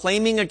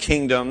claiming a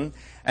kingdom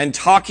and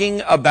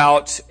talking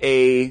about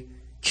a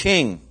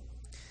king.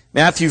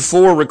 Matthew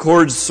 4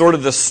 records sort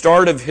of the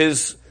start of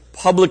his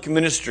public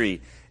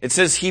ministry. It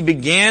says he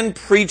began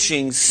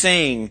preaching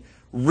saying,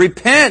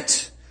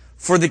 "Repent,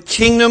 for the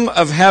kingdom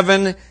of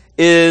heaven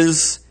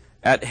is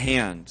at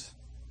hand."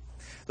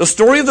 The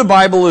story of the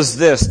Bible is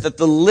this, that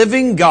the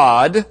living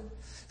God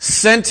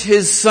sent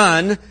His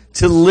Son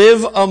to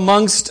live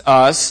amongst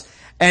us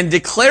and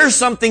declare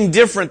something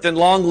different than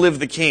long live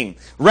the King.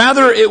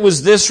 Rather, it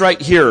was this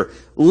right here,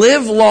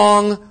 live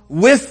long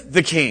with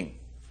the King.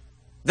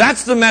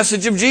 That's the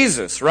message of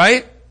Jesus,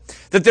 right?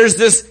 That there's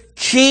this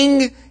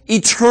King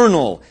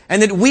eternal,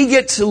 and that we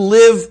get to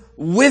live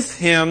with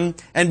Him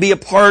and be a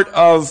part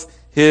of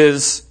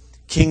His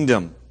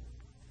kingdom.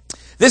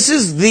 This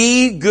is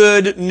the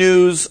good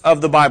news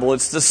of the Bible.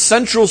 It's the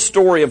central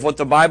story of what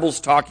the Bible's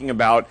talking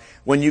about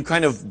when you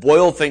kind of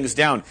boil things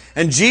down.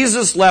 And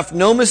Jesus left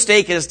no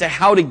mistake as to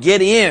how to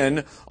get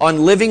in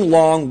on living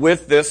long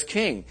with this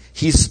King.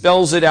 He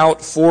spells it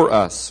out for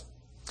us.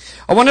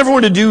 I want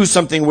everyone to do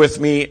something with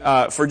me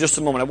for just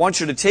a moment. I want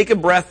you to take a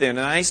breath in,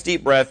 a nice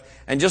deep breath,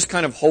 and just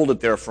kind of hold it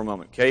there for a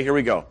moment. Okay, here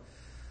we go.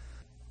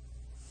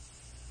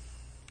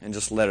 And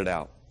just let it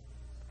out.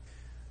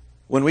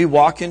 When we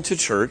walk into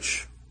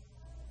church,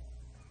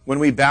 when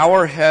we bow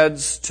our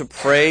heads to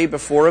pray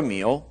before a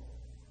meal,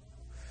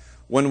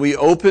 when we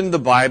open the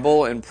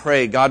Bible and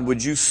pray, God,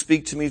 would you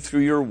speak to me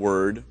through your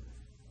word?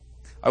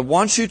 I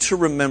want you to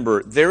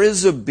remember there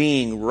is a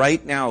being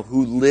right now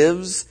who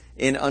lives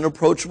in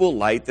unapproachable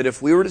light that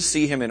if we were to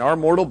see Him in our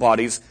mortal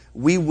bodies,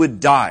 we would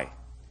die.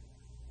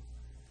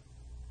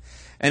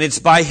 And it's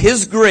by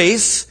His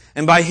grace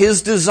and by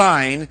His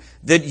design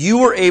that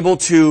you are able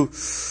to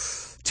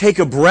take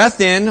a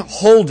breath in,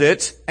 hold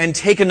it, and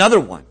take another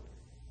one.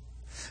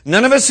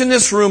 None of us in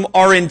this room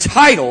are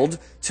entitled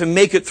to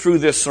make it through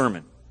this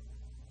sermon.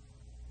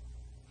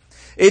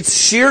 It's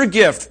sheer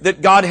gift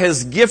that God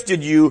has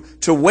gifted you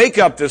to wake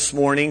up this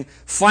morning,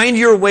 find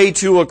your way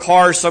to a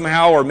car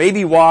somehow, or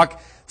maybe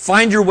walk,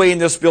 find your way in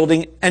this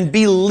building, and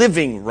be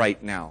living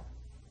right now.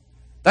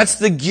 That's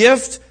the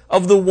gift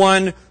of the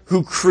one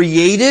who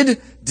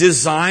created,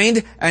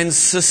 designed, and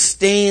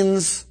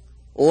sustains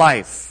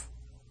life.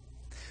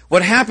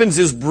 What happens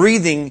is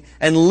breathing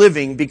and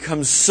living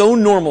becomes so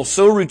normal,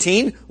 so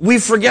routine, we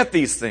forget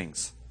these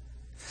things.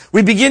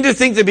 We begin to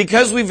think that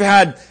because we've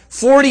had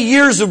 40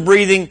 years of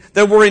breathing,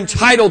 that we're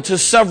entitled to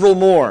several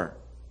more.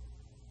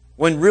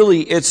 When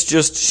really it's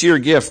just sheer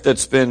gift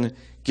that's been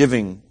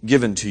given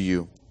to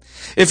you.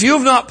 If you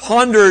have not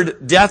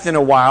pondered death in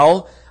a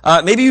while,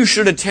 maybe you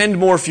should attend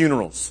more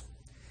funerals.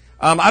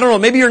 I don't know,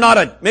 maybe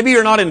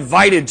you're not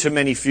invited to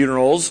many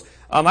funerals.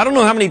 I don't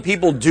know how many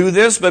people do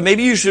this, but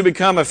maybe you should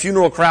become a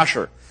funeral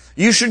crasher.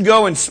 You should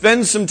go and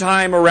spend some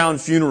time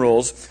around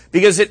funerals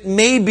because it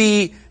may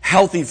be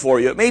healthy for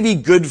you. It may be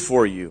good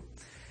for you.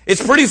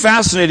 It's pretty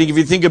fascinating if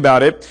you think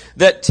about it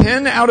that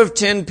 10 out of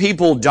 10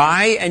 people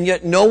die and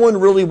yet no one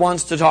really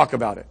wants to talk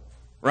about it.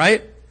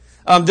 Right?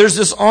 There's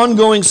this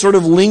ongoing sort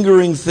of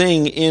lingering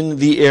thing in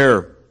the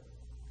air.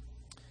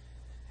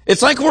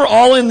 It's like we're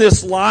all in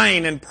this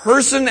line and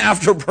person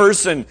after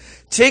person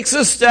takes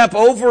a step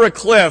over a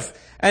cliff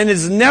and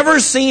is never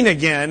seen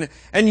again,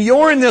 and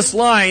you're in this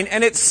line,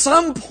 and at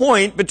some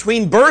point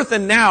between birth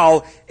and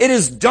now, it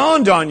has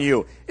dawned on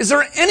you, is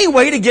there any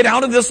way to get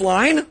out of this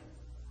line?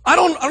 I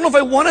don't know if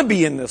I want to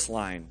be in this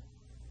line.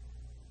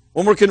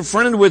 When we're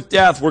confronted with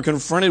death, we're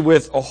confronted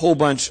with a whole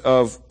bunch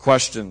of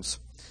questions.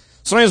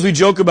 Sometimes we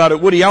joke about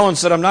it. Woody Allen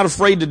said, "I'm not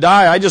afraid to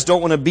die, I just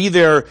don't want to be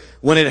there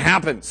when it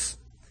happens."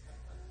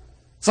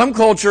 Some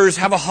cultures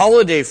have a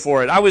holiday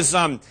for it. I was,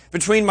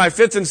 between my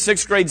 5th and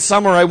 6th grade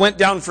summer, I went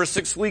down for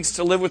 6 weeks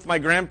to live with my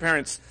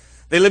grandparents.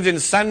 They lived in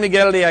San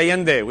Miguel de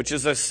Allende, which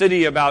is a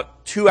city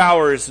about 2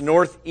 hours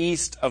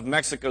northeast of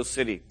Mexico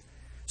City.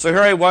 So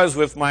here I was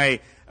with my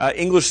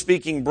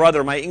English-speaking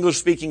brother, my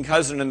English-speaking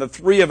cousin, and the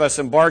three of us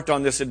embarked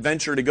on this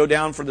adventure to go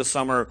down for the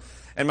summer.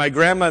 And my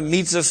grandma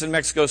meets us in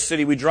Mexico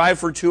City. We drive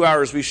for 2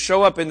 hours. We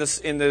show up in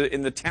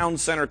the town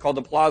center called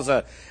the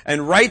Plaza.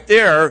 And right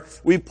there,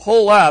 we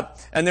pull up,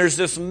 and there's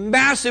this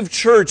massive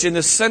church in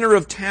the center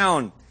of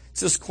town.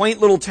 It's this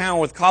quaint little town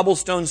with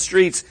cobblestone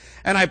streets.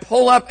 And I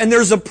pull up, and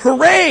there's a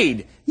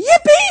parade.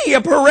 Yippee!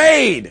 A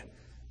parade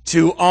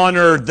to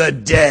honor the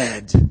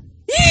dead.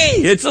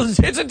 Yee! It's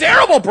a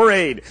terrible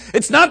parade.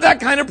 It's not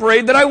that kind of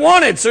parade that I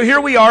wanted. So here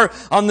we are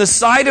on the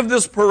side of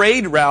this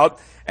parade route.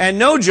 And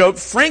no joke,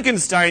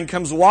 Frankenstein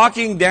comes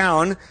walking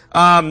down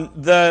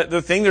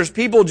the thing. There's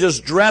people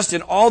just dressed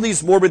in all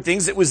these morbid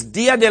things. It was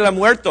Dia de los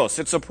Muertos.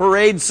 It's a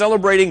parade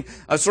celebrating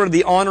sort of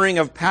the honoring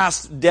of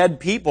past dead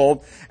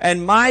people.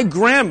 And my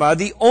grandma,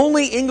 the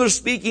only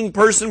English-speaking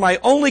person, my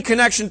only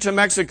connection to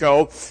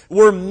Mexico,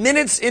 we're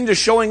minutes into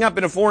showing up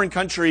in a foreign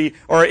country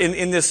or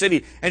in this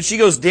city. And she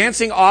goes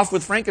dancing off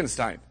with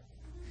Frankenstein.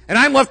 And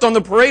I'm left on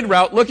the parade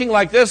route looking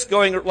like this,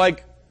 going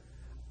like,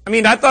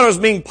 I thought I was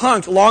being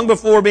punked long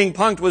before being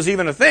punked was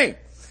even a thing.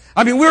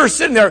 We were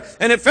sitting there,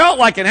 and it felt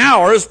like an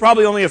hour. It was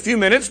probably only a few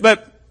minutes,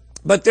 but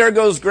But there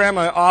goes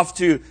Grandma off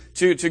to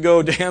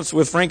go dance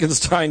with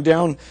Frankenstein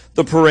down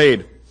the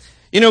parade.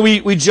 You know,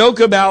 we joke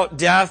about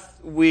death.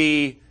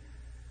 We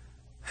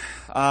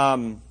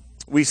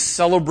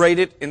celebrate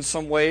it in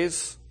some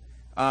ways.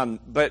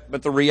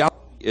 But the reality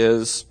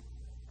is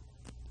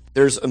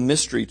there's a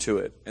mystery to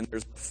it, and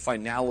there's a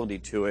finality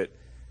to it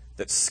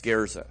that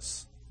scares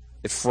us.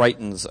 It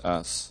frightens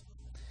us.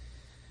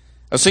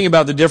 I was thinking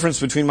about the difference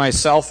between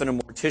myself and a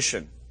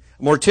mortician.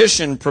 A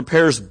mortician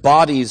prepares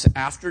bodies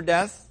after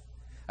death.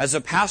 As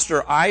a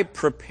pastor, I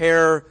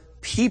prepare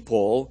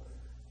people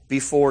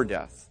before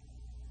death.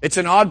 It's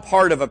an odd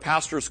part of a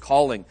pastor's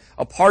calling.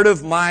 A part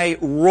of my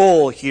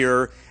role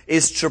here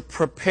is to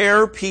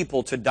prepare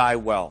people to die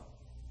well.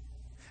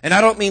 And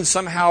I don't mean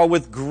somehow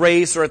with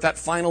grace or at that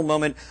final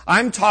moment.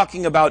 I'm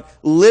talking about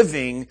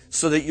living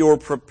so that you're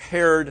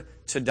prepared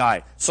to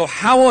die. So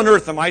how on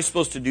earth am I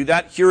supposed to do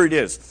that? Here it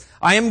is.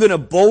 I am going to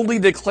boldly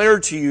declare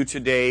to you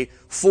today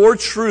 4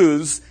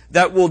 truths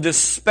that will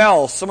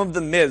dispel some of the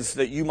myths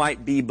that you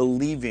might be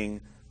believing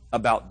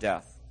about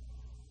death.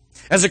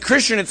 As a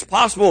Christian, it's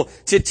possible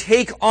to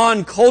take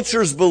on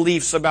culture's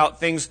beliefs about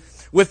things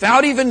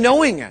without even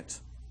knowing it.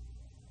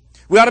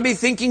 We ought to be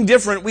thinking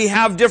different. We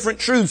have different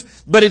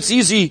truths, but it's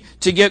easy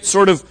to get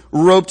sort of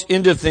roped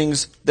into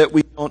things that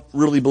we don't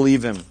really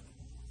believe in.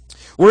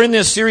 We're in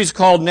this series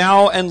called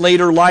Now and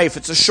Later Life.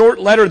 It's a short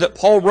letter that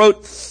Paul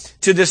wrote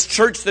to this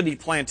church that he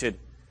planted.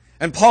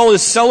 And Paul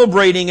is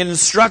celebrating and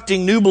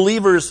instructing new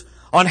believers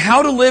on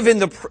how to live in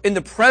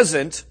the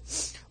present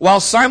while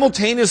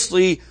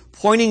simultaneously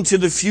pointing to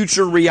the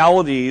future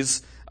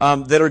realities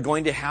that are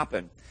going to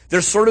happen.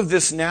 There's sort of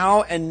this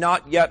now and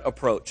not yet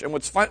approach. And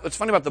what's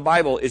funny about the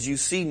Bible is you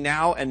see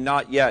now and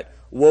not yet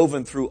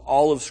woven through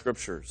all of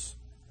Scriptures.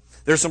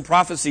 There's some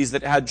prophecies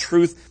that had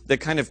truth that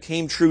kind of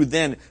came true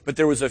then, but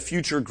there was a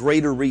future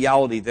greater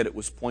reality that it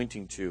was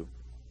pointing to.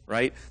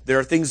 Right? There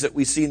are things that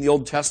we see in the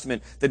Old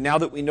Testament that now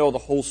that we know the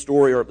whole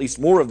story, or at least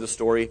more of the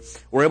story,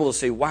 we're able to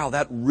say, wow,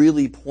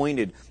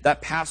 that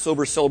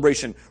Passover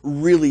celebration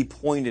really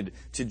pointed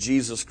to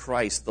Jesus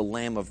Christ, the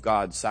Lamb of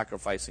God,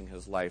 sacrificing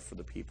His life for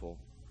the people.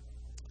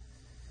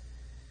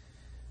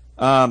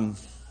 I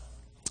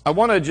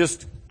want to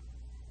just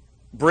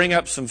bring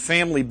up some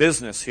family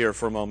business here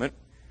for a moment.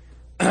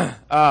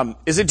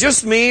 Is it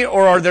just me,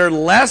 or are there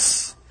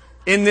less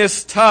in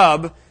this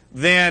tub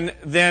than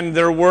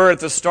there were at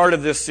the start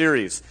of this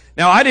series?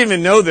 Now, I didn't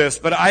even know this,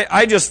 but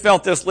I just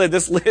felt this lid.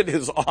 This lid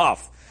is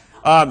off.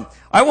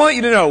 I want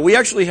you to know, we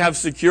actually have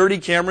security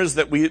cameras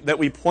that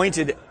we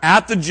pointed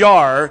at the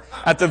jar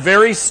at the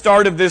very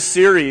start of this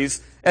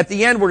series. At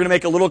the end, we're going to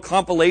make a little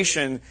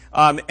compilation,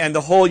 and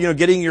the whole,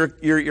 getting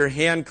your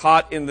hand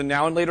caught in the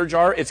now and later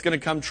jar, it's going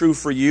to come true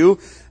for you.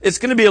 It's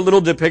going to be a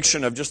little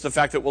depiction of just the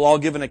fact that we'll all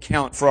give an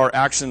account for our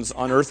actions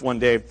on earth one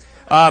day.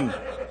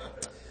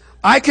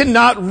 I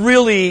cannot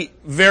really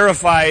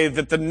verify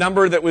that the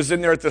number that was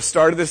in there at the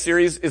start of the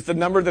series is the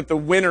number that the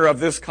winner of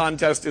this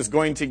contest is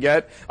going to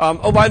get.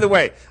 Oh, by the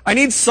way, I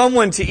need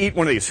someone to eat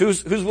one of these.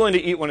 Who's willing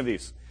to eat one of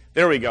these?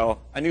 There we go.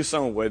 I knew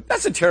someone would.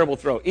 That's a terrible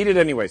throw. Eat it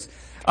anyways.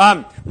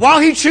 While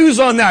he chews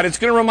on that, it's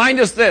going to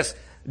remind us this.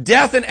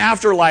 Death and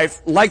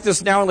afterlife, like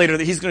this now and later,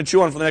 that he's going to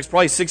chew on for the next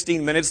probably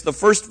 16 minutes. The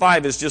first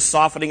 5 is just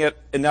softening it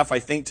enough, I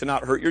think, to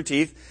not hurt your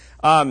teeth.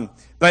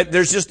 But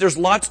there's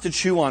lots to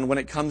chew on when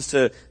it comes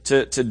to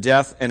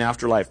death and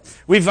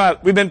afterlife. We've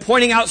been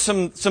pointing out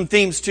some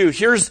themes too.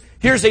 Here's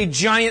a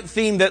giant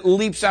theme that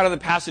leaps out of the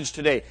passage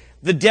today.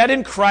 The dead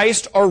in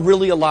Christ are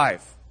really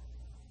alive.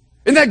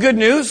 Isn't that good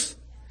news?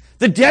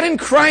 The dead in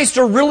Christ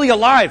are really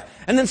alive.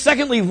 And then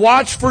secondly,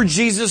 watch for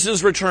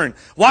Jesus' return.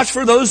 Watch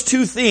for those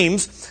 2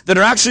 themes that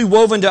are actually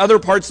woven to other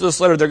parts of this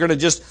letter. They're going to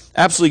just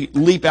absolutely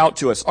leap out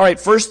to us. All right,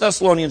 1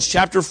 Thessalonians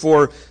chapter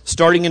 4,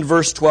 starting in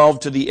verse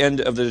 12 to the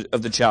end of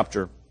the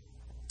chapter.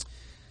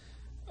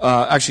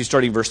 Actually,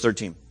 starting verse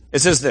 13. It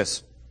says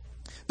this: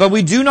 "But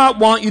we do not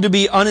want you to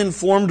be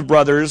uninformed,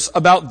 brothers,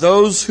 about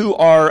those who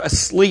are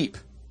asleep,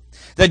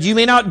 that you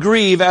may not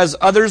grieve as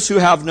others who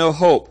have no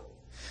hope.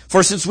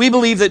 For since we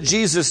believe that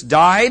Jesus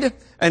died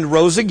and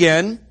rose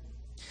again,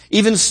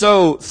 even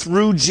so,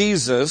 through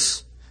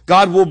Jesus,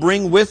 God will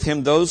bring with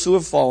Him those who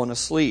have fallen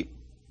asleep.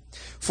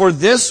 For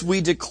this we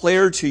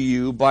declare to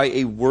you by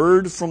a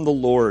word from the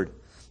Lord,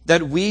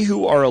 that we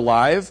who are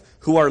alive,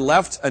 who are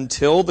left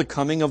until the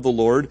coming of the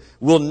Lord,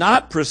 will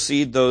not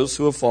precede those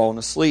who have fallen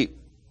asleep.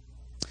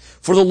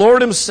 For the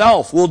Lord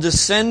Himself will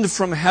descend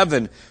from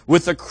heaven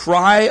with a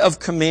cry of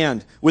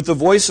command, with the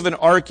voice of an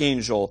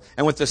archangel,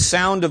 and with the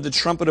sound of the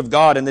trumpet of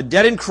God. And the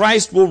dead in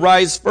Christ will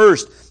rise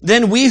first.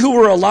 Then we who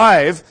are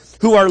alive,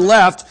 who are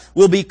left,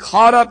 will be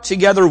caught up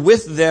together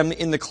with them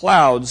in the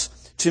clouds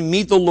to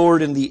meet the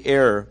Lord in the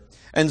air.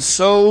 And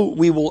so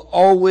we will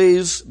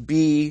always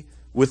be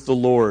with the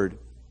Lord.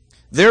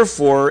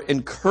 Therefore,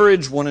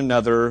 encourage one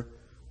another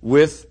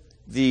with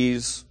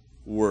these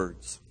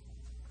words."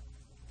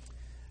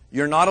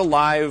 You're not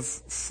alive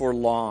for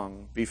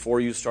long before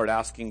you start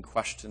asking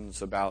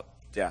questions about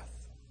death.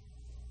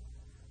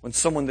 When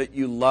someone that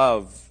you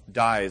love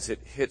dies, it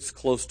hits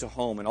close to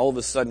home, and all of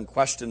a sudden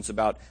questions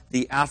about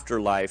the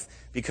afterlife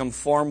become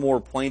far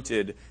more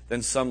pointed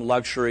than some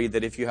luxury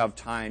that if you have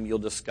time, you'll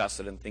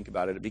discuss it and think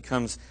about it. It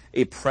becomes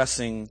a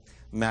pressing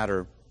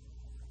matter.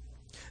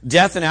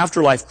 Death and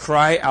afterlife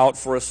cry out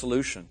for a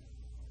solution.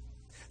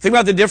 Think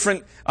about the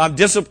different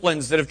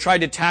disciplines that have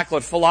tried to tackle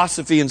it,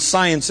 philosophy and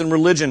science and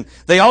religion.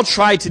 They all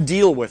try to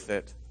deal with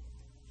it.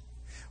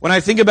 When I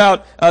think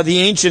about the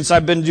ancients,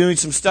 I've been doing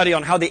some study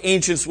on how the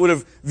ancients would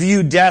have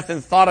viewed death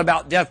and thought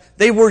about death.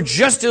 They were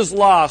just as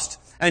lost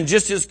and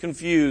just as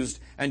confused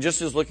and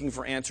just as looking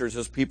for answers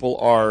as people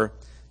are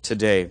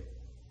today.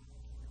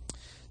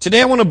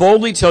 Today I want to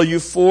boldly tell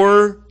you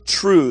 4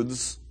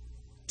 truths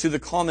to the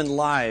common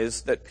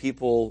lies that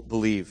people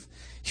believe.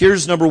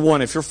 Here's number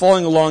 1. If you're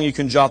following along, you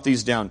can jot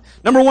these down.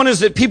 Number 1 is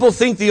that people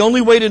think the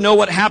only way to know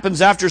what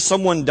happens after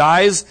someone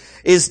dies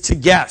is to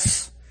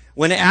guess,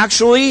 when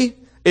actually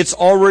it's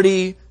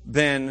already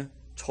been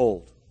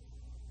told.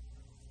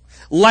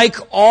 Like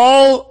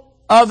all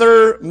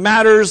other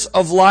matters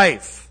of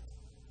life,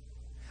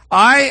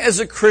 I, as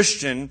a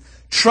Christian,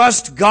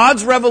 trust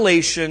God's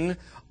revelation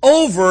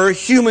over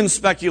human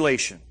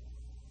speculation.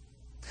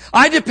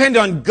 I depend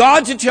on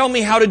God to tell me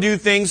how to do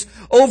things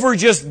over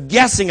just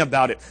guessing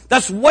about it.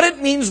 That's what it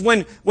means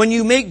when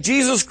you make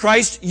Jesus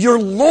Christ your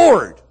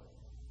Lord.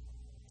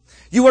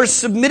 You are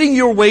submitting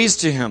your ways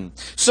to Him.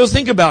 So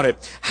think about it.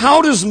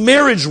 How does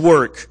marriage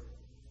work?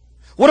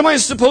 What am I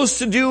supposed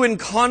to do in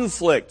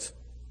conflict?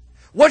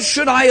 What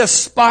should I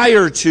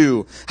aspire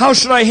to? How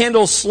should I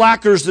handle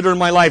slackers that are in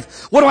my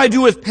life? What do I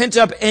do with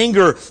pent-up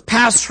anger,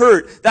 past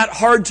hurt, that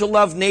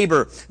hard-to-love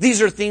neighbor?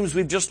 These are themes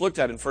we've just looked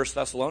at in 1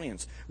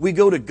 Thessalonians. We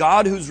go to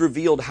God who's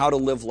revealed how to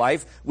live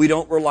life. We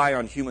don't rely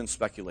on human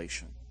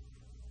speculation.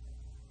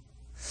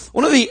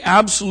 One of the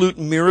absolute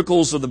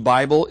miracles of the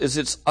Bible is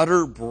its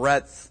utter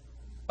breadth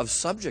of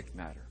subject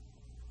matter.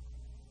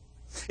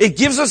 It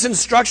gives us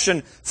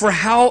instruction for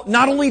how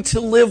not only to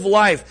live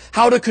life,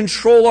 how to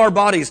control our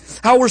bodies,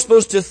 how we're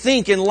supposed to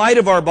think in light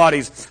of our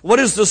bodies, what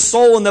is the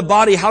soul and the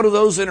body, how do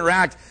those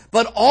interact,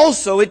 but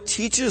also it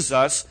teaches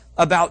us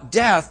about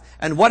death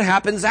and what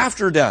happens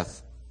after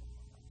death.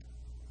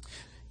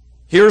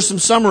 Here are some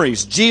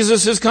summaries.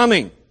 Jesus is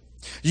coming.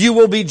 You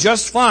will be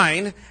just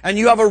fine, and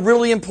you have a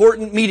really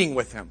important meeting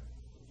with Him.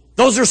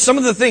 Those are some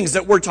of the things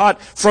that we're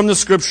taught from the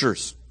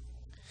Scriptures.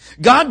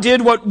 God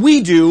did what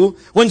we do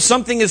when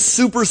something is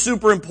super,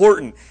 super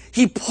important.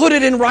 He put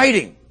it in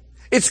writing.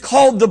 It's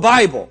called the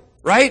Bible,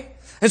 right?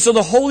 And so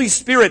the Holy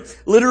Spirit,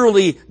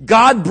 literally,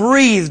 God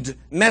breathed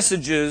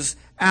messages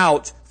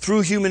out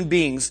through human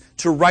beings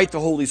to write the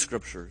Holy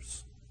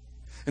Scriptures.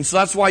 And so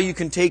that's why you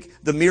can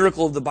take the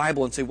miracle of the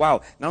Bible and say,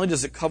 wow, not only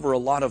does it cover a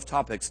lot of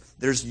topics,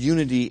 there's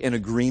unity and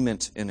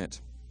agreement in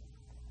it.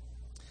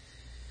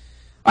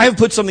 I have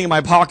put something in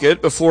my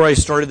pocket before I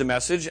started the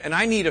message, and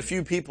I need a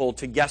few people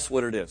to guess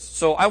what it is.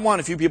 So I want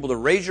a few people to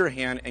raise your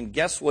hand and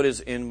guess what is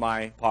in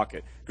my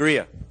pocket.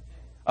 Guria.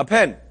 A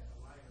pen.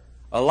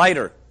 A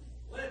lighter.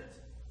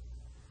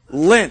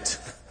 Lint.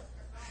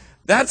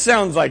 That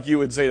sounds like you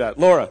would say that.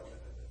 Laura.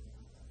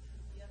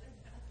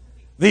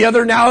 The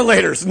other now and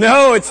laters.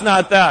 No, it's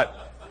not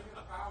that.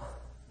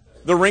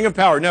 The ring of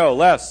power. No,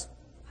 less.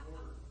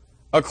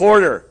 A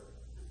quarter.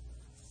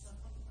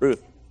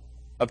 Ruth.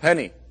 A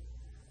penny.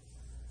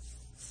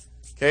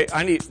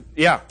 Okay,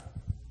 yeah.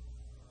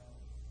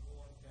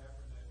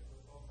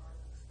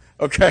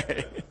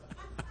 Okay.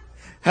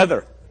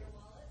 Heather.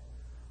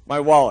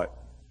 My wallet.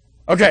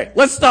 Okay,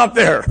 let's stop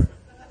there.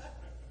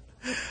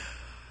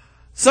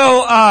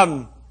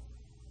 So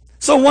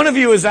one of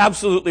you is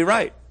absolutely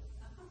right.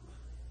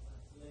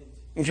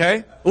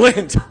 Okay?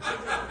 Lint.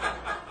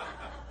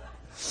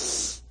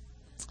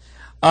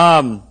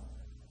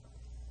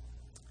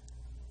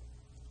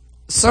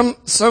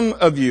 Some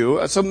of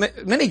you, so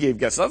many gave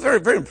guesses. I was very,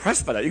 very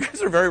impressed by that. You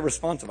guys are very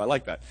responsive. I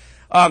like that.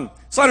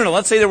 So I don't know.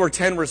 Let's say there were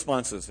 10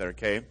 responses there.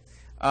 Okay.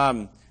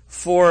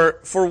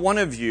 For one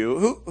of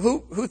you,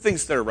 who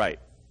thinks they're right?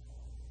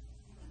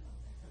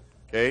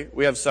 Okay.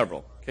 We have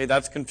several. Okay.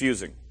 That's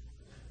confusing.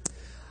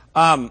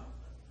 I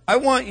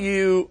want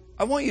you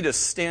to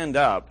stand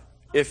up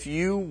if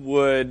you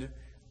would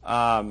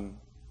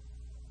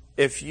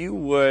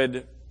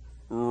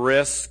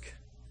risk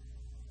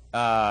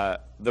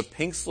the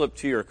pink slip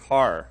to your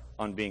car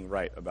on being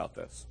right about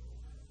this.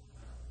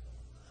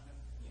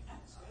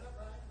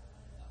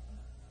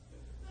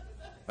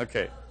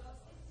 Okay.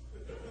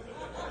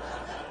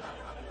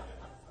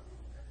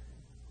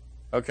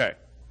 Okay.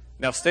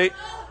 Now stay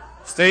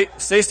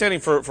standing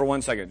for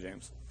 1 second,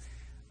 James.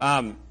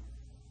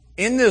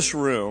 In this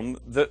room,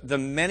 the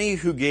many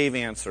who gave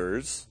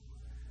answers,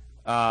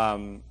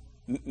 no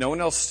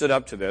one else stood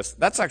up to this.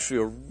 That's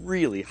actually a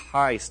really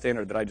high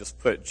standard that I just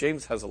put.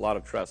 James has a lot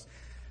of trust.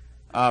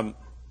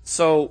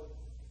 So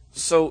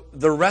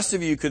the rest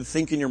of you could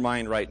think in your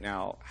mind right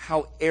now,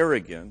 how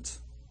arrogant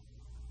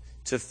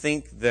to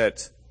think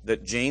that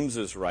James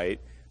is right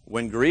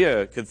when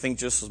Gria could think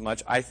just as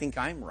much, I think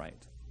I'm right.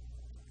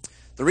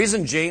 The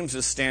reason James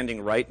is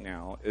standing right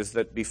now is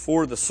that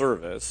before the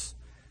service,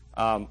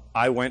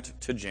 I went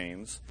to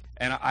James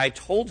and I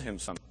told him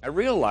something. I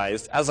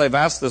realized as I've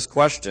asked this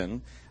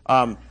question,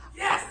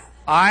 Yes!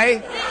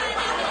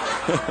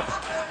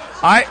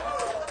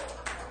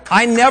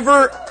 I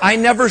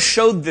never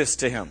showed this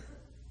to him.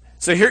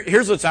 So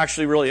here's what's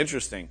actually really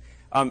interesting.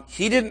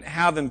 He didn't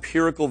have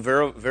empirical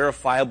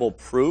verifiable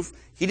proof.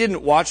 He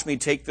didn't watch me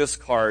take this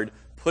card,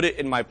 put it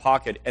in my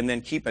pocket, and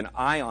then keep an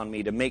eye on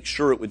me to make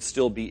sure it would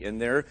still be in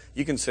there.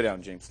 You can sit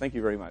down, James. Thank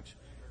you very much.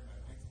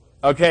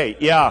 Okay,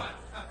 yeah.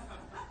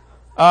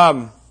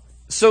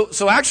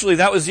 So actually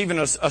that was even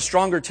a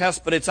stronger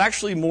test, but it's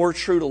actually more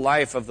true to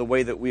life of the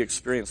way that we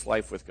experience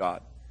life with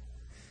God.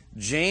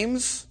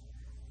 James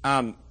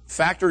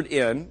factored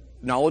in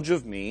knowledge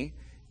of me,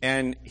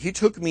 and he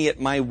took me at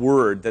my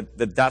word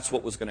that that's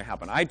what was going to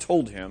happen. I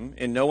told him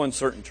in no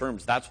uncertain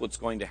terms, that's what's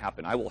going to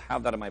happen. I will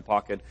have that in my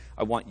pocket.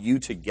 I want you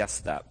to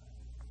guess that.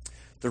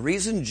 The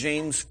reason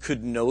James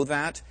could know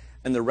that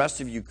and the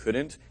rest of you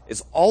couldn't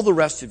is all the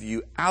rest of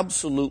you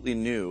absolutely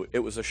knew it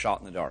was a shot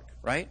in the dark,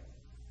 right?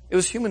 It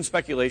was human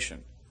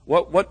speculation.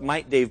 What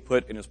might Dave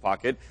put in his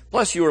pocket?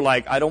 Plus you were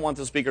like, I don't want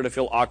the speaker to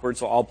feel awkward,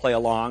 so I'll play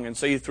along. And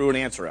so you threw an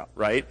answer out,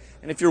 right?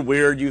 And if you're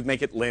weird, you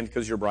make it Lint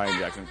because you're Brian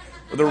Jackson.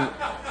 Or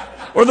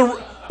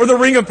the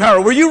Ring of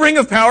Power. Were you Ring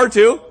of Power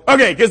too?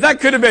 Okay, because that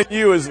could have been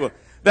you as well.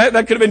 That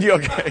could have been you.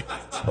 Okay.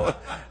 So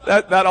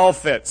that all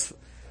fits.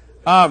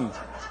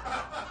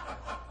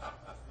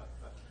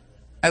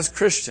 As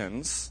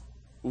Christians,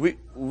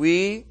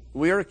 we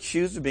are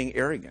accused of being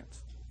arrogant.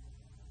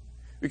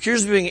 We're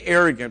accused of being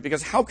arrogant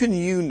because how can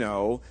you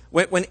know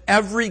when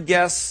every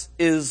guess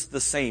is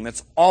the same?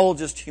 It's all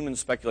just human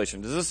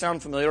speculation. Does this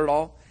sound familiar at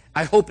all?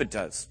 I hope it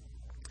does.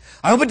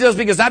 I hope it does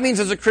because that means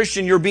as a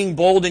Christian you're being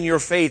bold in your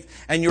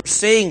faith and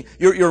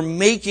you're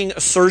making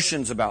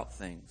assertions about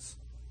things.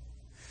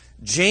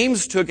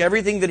 James took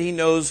everything that he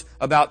knows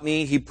about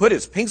me. He put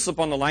his pink slip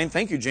on the line.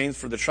 Thank you, James,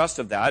 for the trust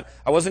of that.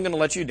 I wasn't going to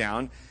let you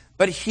down.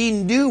 But he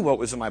knew what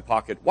was in my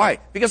pocket. Why?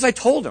 Because I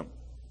told him.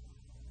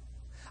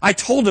 I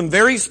told him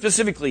very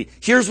specifically,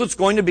 here's what's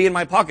going to be in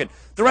my pocket.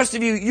 The rest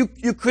of you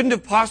couldn't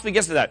have possibly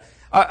guessed that.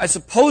 I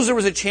suppose there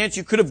was a chance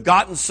you could have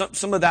gotten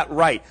some of that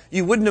right.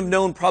 You wouldn't have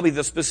known probably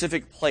the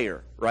specific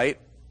player, right?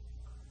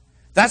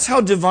 That's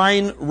how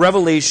divine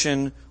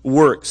revelation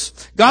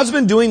works. God's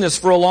been doing this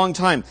for a long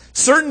time.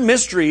 Certain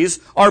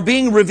mysteries are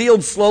being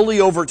revealed slowly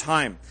over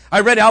time. I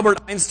read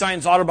Albert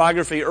Einstein's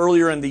autobiography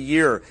earlier in the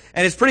year,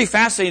 and it's pretty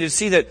fascinating to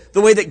see that the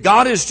way that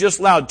God has just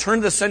allowed, turn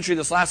of the century,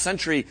 this last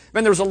century,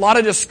 man, there was a lot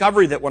of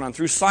discovery that went on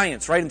through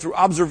science, right, and through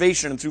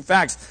observation and through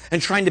facts,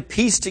 and trying to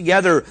piece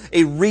together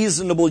a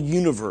reasonable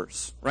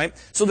universe, right?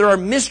 So there are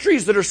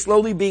mysteries that are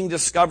slowly being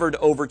discovered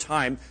over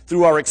time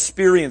through our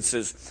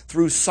experiences,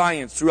 through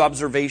science, through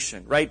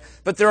observation, right?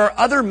 But there are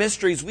other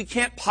mysteries we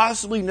can't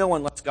possibly know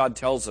unless God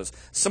tells us.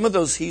 Some of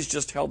those He's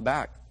just held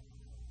back,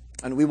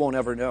 and we won't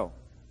ever know.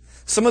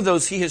 Some of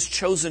those He has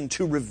chosen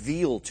to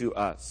reveal to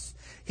us.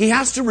 He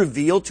has to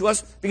reveal to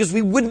us because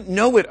we wouldn't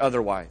know it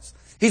otherwise.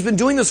 He's been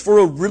doing this for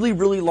a really,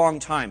 really long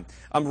time.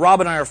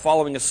 Rob and I are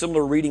following a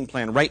similar reading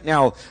plan. Right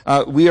now,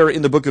 we are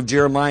in the book of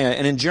Jeremiah,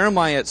 and in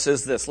Jeremiah it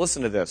says this.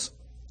 Listen to this.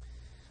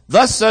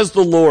 Thus says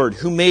the Lord,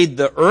 who made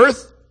the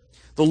earth,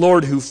 the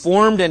Lord who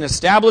formed and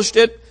established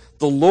it,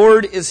 the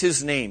Lord is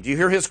His name. Do you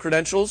hear His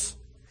credentials?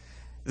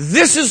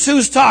 This is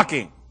who's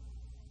talking.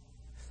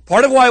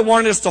 Part of why I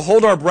wanted us to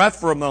hold our breath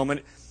for a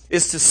moment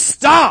is to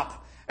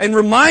stop and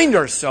remind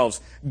ourselves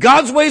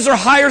God's ways are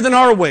higher than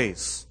our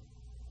ways.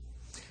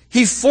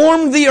 He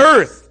formed the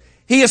earth.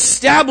 He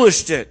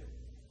established it.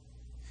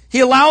 He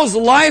allows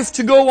life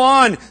to go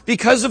on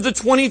because of the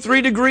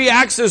 23-degree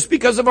axis,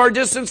 because of our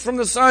distance from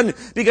the sun,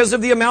 because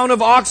of the amount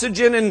of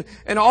oxygen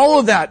and all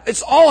of that.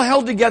 It's all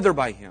held together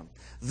by Him.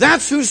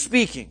 That's who's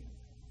speaking.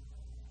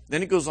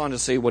 Then it goes on to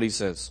say what He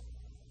says.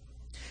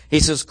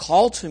 He says,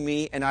 call to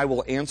me and I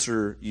will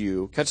answer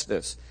you. Catch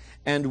this.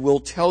 And will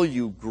tell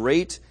you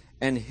great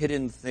and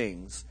hidden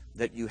things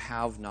that you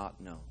have not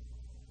known.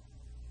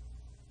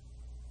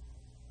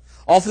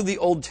 All through the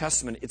Old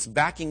Testament, it's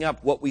backing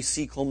up what we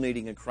see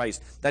culminating in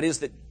Christ. That is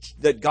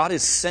that God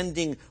is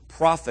sending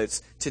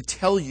prophets to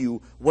tell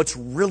you what's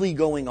really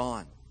going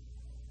on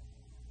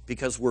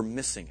because we're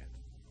missing it.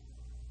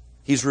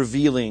 He's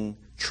revealing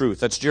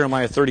truth. That's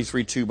Jeremiah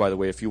 33:2, by the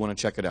way, if you want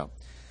to check it out.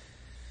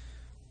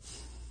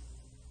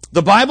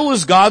 The Bible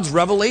is God's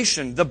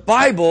revelation. The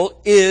Bible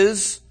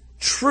is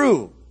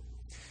true.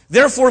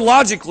 Therefore,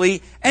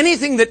 logically,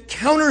 anything that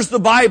counters the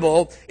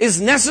Bible is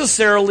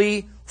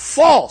necessarily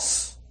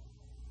false.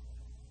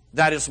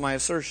 That is my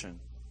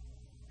assertion.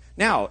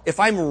 Now, if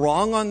I'm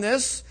wrong on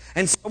this,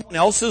 and someone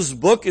else's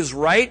book is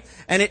right,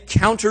 and it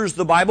counters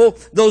the Bible,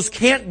 those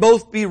can't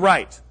both be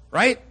right,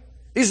 right?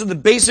 These are the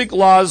basic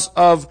laws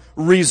of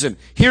reason.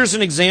 Here's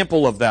an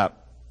example of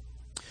that.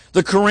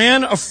 The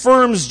Quran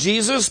affirms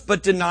Jesus,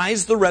 but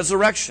denies the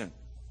resurrection.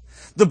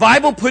 The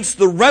Bible puts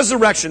the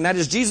resurrection, that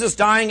is Jesus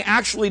dying,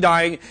 actually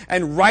dying,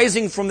 and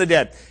rising from the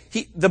dead.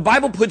 The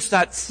Bible puts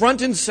that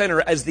front and center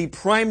as the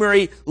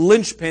primary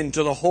linchpin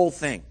to the whole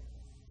thing.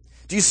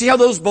 Do you see how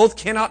those both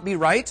cannot be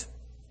right?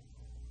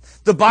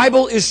 The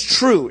Bible is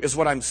true, is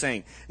what I'm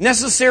saying.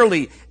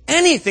 Necessarily,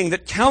 anything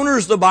that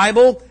counters the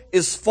Bible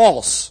is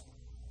false.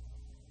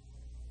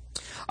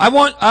 I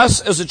want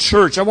us as a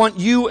church, I want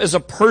you as a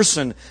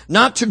person,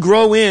 not to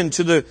grow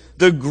into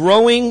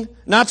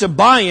not to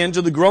buy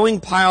into the growing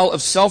pile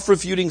of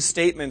self-refuting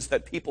statements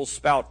that people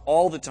spout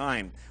all the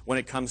time when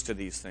it comes to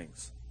these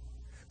things.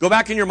 Go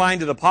back in your mind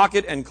to the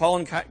Pocket and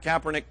Colin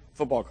Kaepernick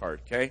football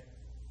card, okay?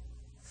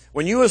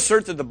 When you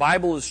assert that the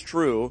Bible is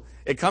true,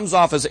 it comes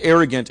off as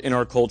arrogant in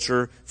our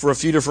culture for a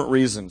few different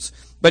reasons.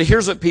 But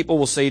here's what people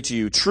will say to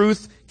you.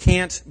 Truth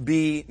can't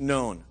be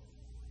known.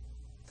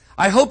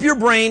 I hope your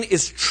brain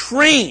is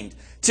trained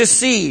to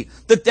see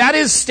that that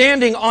is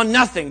standing on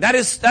nothing. That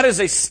is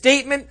a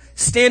statement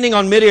standing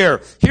on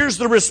midair. Here's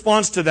the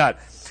response to that.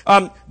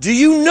 Do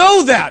you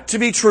know that to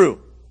be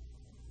true?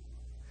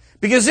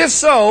 Because if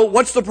so,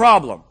 what's the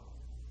problem?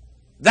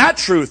 That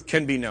truth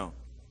can be known.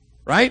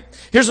 Right?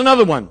 Here's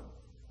another one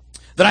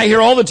that I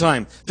hear all the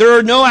time. There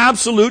are no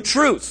absolute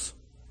truths.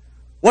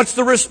 What's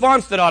the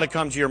response that ought to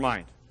come to your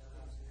mind?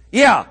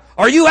 Yeah.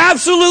 Are you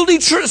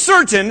absolutely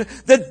certain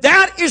that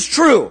that is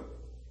true?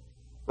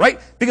 Right?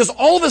 Because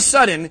all of a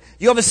sudden,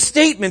 you have a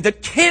statement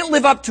that can't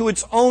live up to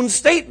its own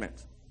statement.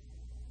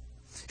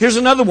 Here's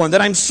another one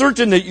that I'm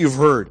certain that you've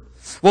heard.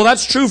 Well,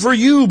 that's true for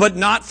you, but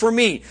not for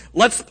me.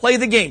 Let's play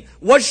the game.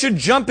 What should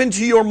jump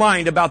into your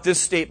mind about this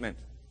statement?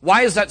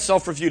 Why is that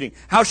self-refuting?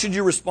 How should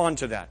you respond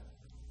to that?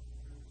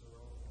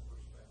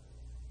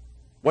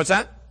 What's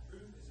that?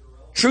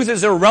 Truth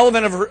is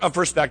irrelevant of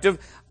perspective.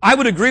 I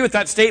would agree with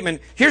that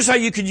statement. Here's how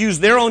you could use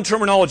their own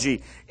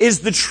terminology. Is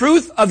the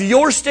truth of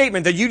your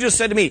statement that you just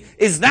said to me,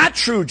 is that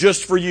true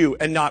just for you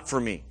and not for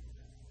me?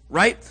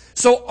 Right?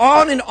 So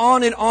on and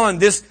on and on,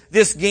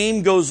 this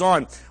game goes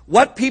on.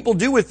 What people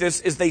do with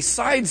this is they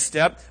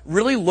sidestep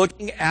really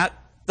looking at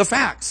the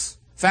facts.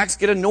 Facts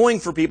get annoying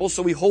for people,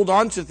 so we hold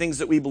on to things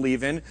that we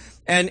believe in,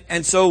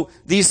 and so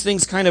these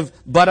things kind of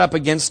butt up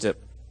against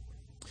it.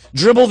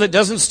 Dribble that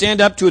doesn't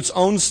stand up to its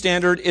own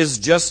standard is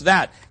just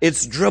that.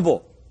 It's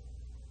dribble.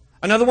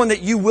 Another one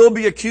that you will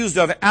be accused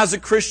of as a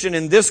Christian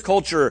in this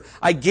culture,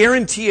 I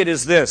guarantee it,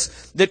 is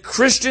this, that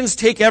Christians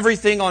take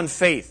everything on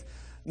faith.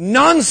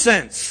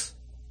 Nonsense.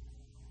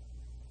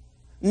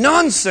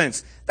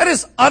 Nonsense. That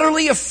is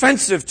utterly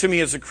offensive to me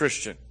as a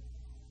Christian.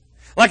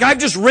 Like I've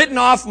just written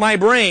off my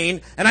brain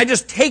and I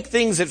just take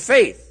things at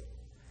faith.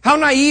 How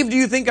naive do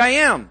you think I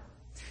am?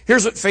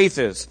 Here's what faith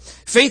is.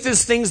 Faith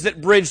is things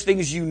that bridge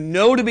things you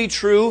know to be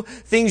true,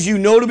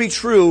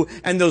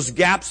 and those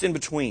gaps in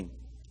between.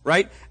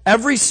 Right?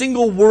 Every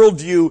single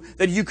worldview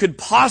that you could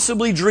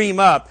possibly dream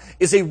up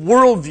is a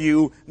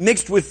worldview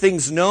mixed with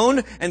things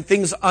known and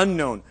things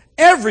unknown.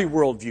 Every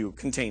worldview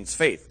contains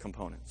faith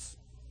components.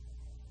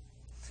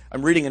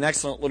 I'm reading an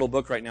excellent little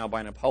book right now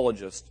by an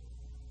apologist.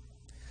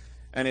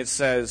 And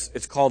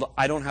it's called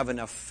I Don't Have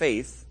Enough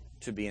Faith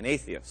to Be an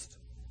Atheist.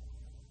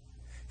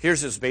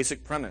 Here's his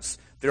basic premise.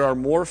 There are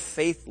more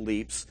faith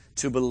leaps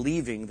to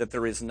believing that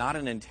there is not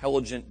an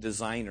intelligent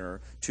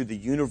designer to the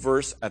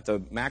universe at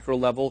the macro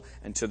level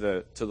and to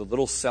the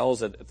little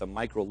cells at the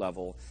micro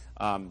level.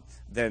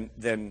 Then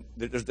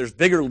there's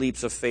bigger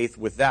leaps of faith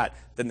with that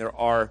than there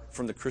are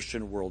from the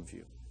Christian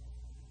worldview.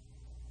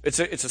 It's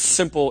a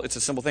simple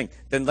thing.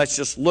 Then let's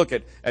just look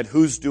at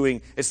who's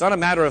doing. It's not a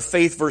matter of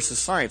faith versus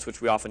science,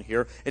 which we often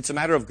hear. It's a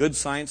matter of good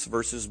science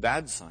versus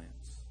bad science.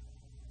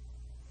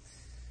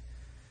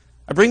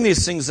 I bring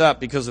these things up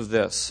because of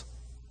this.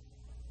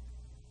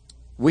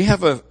 We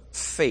have a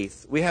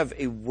faith, we have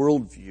a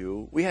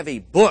worldview, we have a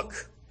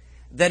book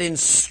that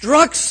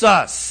instructs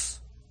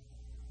us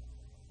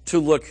to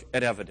look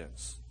at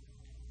evidence.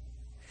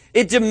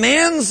 It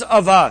demands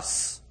of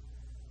us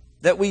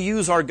that we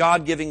use our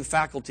God-giving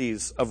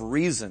faculties of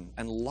reason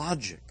and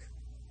logic.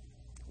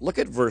 Look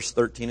at verse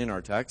 13 in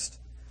our text.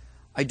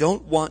 I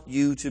don't want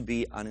you to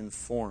be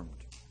uninformed.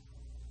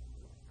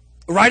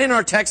 Right in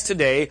our text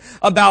today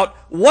about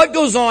what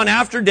goes on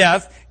after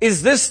death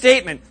is this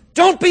statement.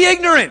 Don't be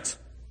ignorant.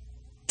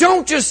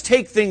 Don't just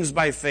take things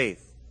by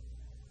faith.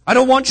 I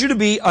don't want you to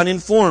be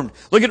uninformed.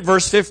 Look at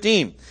verse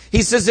 15.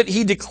 He says that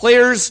he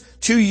declares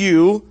to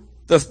you,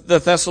 the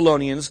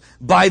Thessalonians,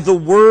 by the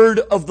word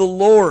of the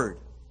Lord.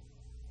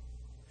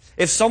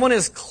 If someone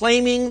is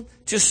claiming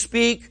to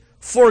speak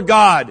for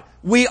God,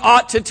 we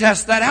ought to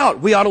test that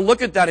out. We ought to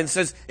look at that and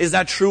says, is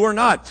that true or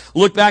not?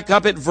 Look back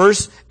up at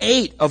verse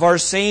 8 of our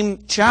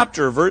same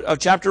chapter, of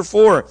chapter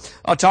 4,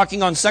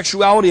 talking on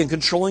sexuality and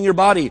controlling your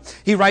body.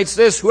 He writes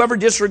this, whoever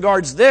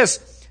disregards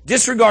this,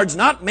 disregards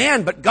not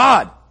man, but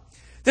God.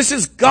 This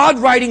is God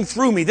writing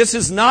through me. This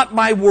is not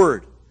my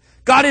word.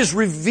 God is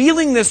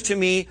revealing this to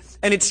me,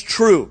 and it's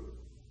true.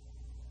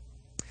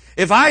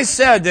 If I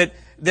said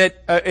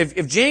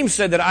if James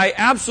said that I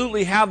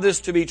absolutely have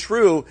this to be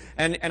true,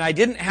 and I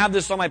didn't have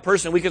this on my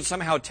person, we could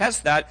somehow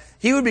test that,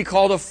 he would be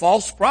called a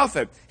false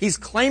prophet. He's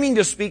claiming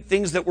to speak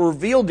things that were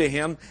revealed to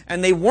him,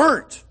 and they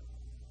weren't.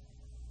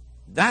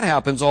 That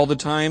happens all the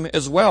time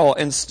as well,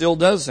 and still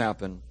does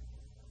happen.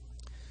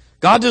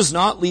 God does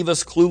not leave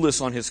us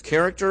clueless on His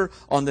character,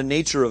 on the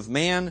nature of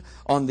man,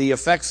 on the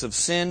effects of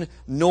sin,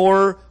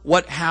 nor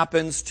what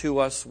happens to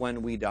us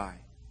when we die.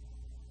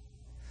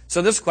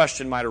 So this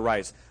question might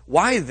arise.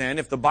 Why then,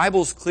 if the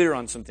Bible's clear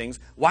on some things,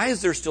 why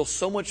is there still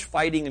so much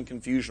fighting and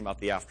confusion about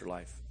the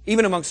afterlife,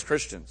 even amongst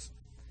Christians?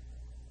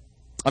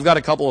 I've got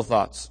a couple of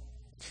thoughts.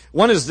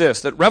 One is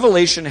this, that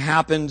revelation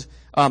happened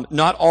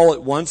not all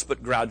at once,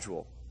 but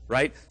gradual.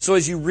 Right? So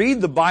as you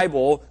read the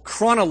Bible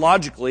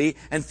chronologically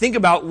and think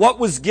about what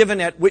was given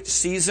at which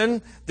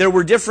season, there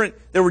were different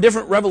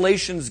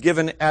revelations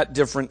given at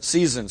different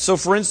seasons. So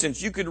for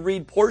instance, you could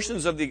read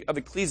portions of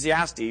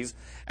Ecclesiastes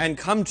and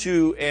come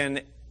to an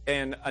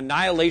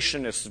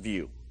annihilationist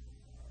view.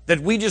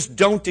 That we just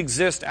don't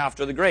exist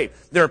after the grave.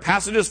 There are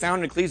passages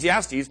found in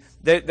Ecclesiastes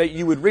that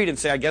you would read and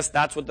say, I guess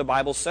that's what the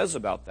Bible says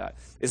about that.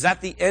 Is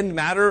that the end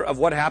matter of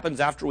what happens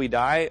after we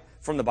die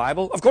from the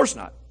Bible? Of course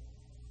not.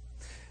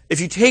 If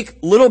you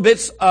take little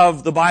bits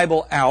of the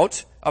Bible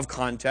out of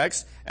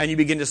context and you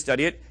begin to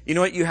study it, you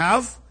know what you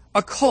have?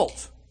 A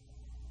cult.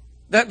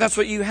 That's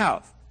what you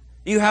have.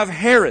 You have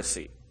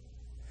heresy.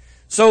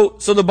 So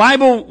the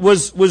Bible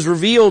was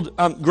revealed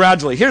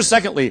gradually. Here's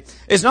secondly,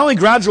 it's not only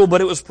gradual, but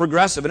it was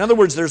progressive. In other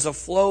words, there's a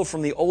flow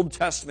from the Old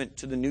Testament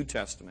to the New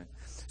Testament.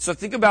 So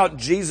think about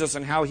Jesus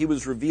and how He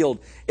was revealed.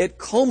 It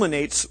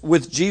culminates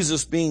with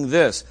Jesus being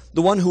this,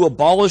 the one who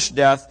abolished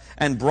death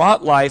and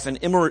brought life and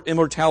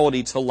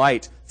immortality to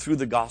light through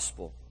the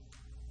gospel.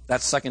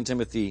 That's 2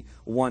 Timothy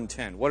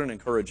 1:10. What an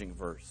encouraging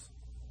verse.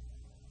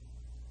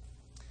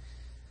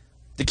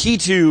 The key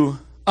to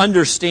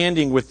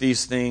understanding with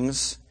these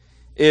things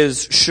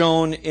is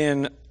shown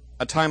in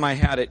a time I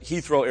had at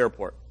Heathrow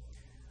Airport.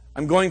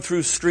 I'm going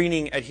through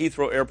screening at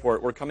Heathrow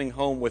Airport. We're coming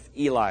home with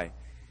Eli.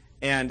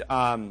 And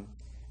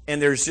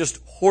there's just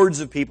hordes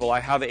of people. I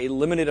have a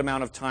limited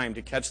amount of time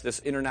to catch this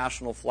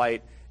international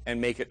flight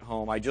and make it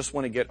home. I just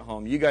want to get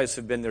home. You guys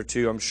have been there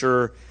too, I'm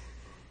sure.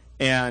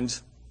 And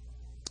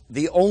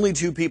the only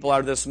two people out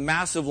of this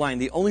massive line,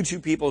 the only two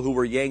people who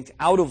were yanked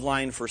out of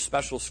line for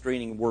special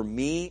screening were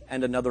me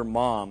and another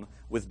mom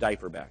with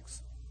diaper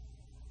bags.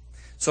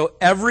 So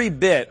every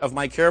bit of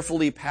my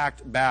carefully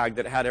packed bag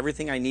that had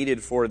everything I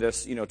needed for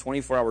this,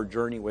 24-hour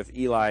journey with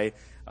Eli,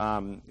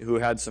 who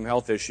had some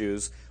health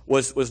issues,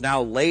 was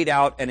now laid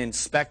out and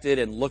inspected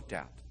and looked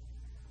at.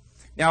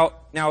 Now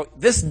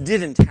this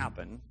didn't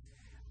happen.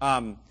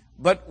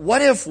 But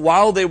what if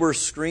while they were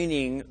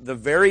screening the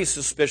very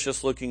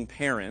suspicious-looking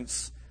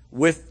parents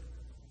with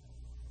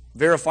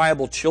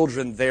verifiable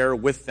children there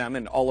with them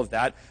and all of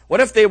that, what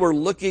if they were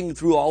looking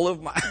through all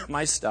of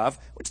my stuff,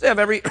 which they have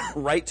every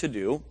right to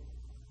do,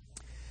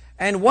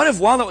 and what if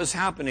while that was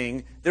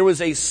happening, there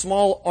was a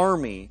small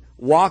army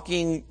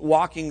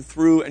walking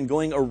through and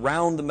going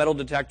around the metal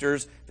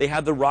detectors? They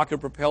had the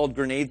rocket-propelled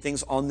grenade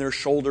things on their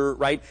shoulder,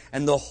 right?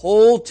 And the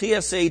whole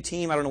TSA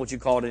team, I don't know what you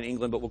call it in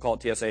England, but we'll call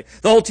it TSA.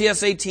 The whole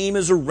TSA team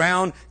is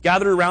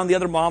gathered around the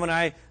other mom and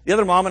I. The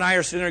other mom and I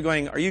are sitting there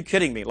going, are you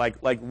kidding me?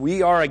 Like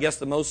we are, I guess,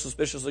 the most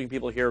suspicious-looking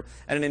people here.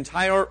 And an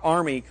entire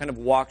army kind of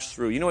walks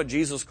through. You know what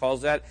Jesus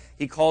calls that?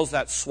 He calls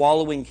that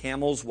swallowing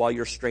camels while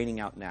you're straining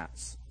out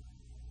gnats.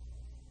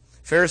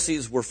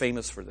 Pharisees were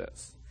famous for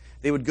this.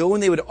 They would go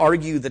and they would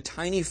argue the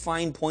tiny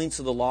fine points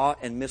of the law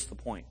and miss the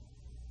point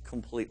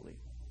completely.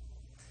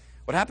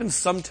 What happens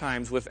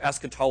sometimes with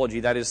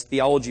eschatology, that is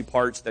theology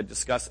parts that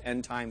discuss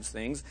end times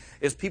things,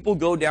 is people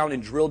go down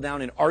and drill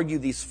down and argue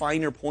these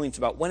finer points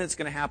about when it's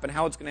going to happen,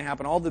 how it's going to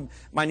happen, all the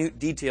minute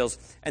details,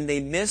 and they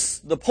miss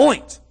the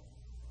point.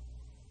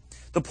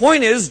 The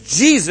point is,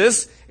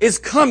 Jesus is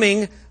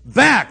coming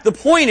back. The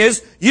point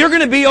is, you're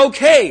going to be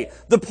okay.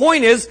 The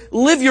point is,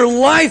 live your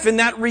life in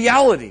that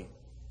reality.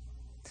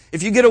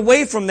 If you get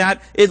away from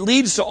that, it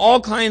leads to all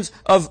kinds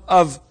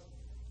of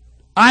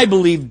I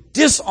believe,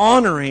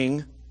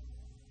 dishonoring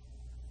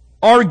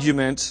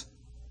argument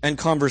and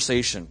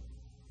conversation.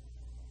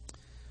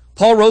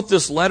 Paul wrote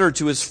this letter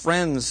to his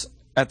friends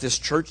at this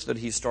church that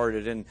he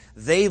started, and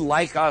they,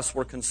 like us,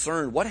 were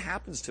concerned, what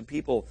happens to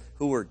people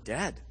who are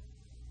dead?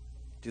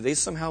 Do they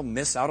somehow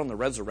miss out on the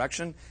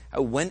resurrection?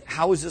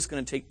 How is this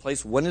going to take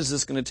place? When is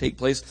this going to take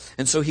place?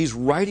 And so he's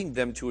writing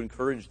them to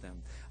encourage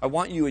them. I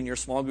want you in your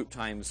small group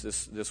times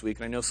this week,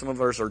 and I know some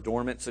of ours are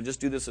dormant, so just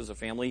do this as a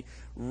family.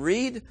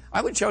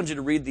 I would challenge you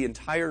to read the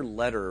entire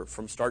letter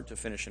from start to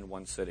finish in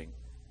one sitting.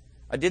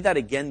 I did that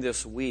again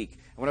this week,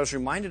 and what I was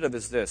reminded of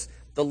is this.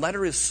 The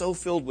letter is so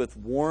filled with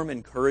warm,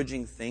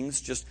 encouraging things,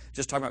 just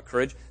talking about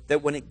courage,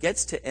 that when it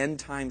gets to end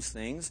times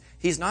things,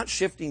 he's not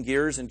shifting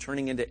gears and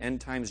turning into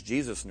end times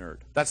Jesus nerd.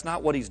 That's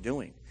not what he's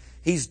doing.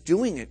 He's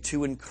doing it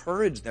to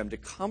encourage them, to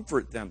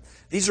comfort them.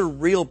 These are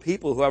real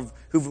people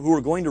who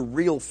are going to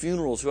real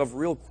funerals, who have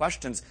real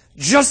questions,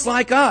 just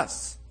like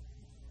us.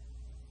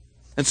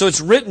 And so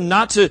it's written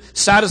not to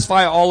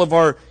satisfy all of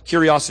our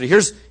curiosity.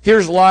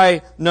 Here's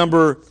lie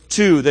number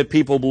 2 that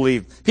people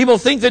believe. People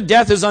think that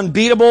death is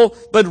unbeatable,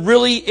 but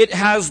really it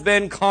has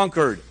been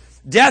conquered.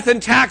 Death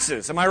and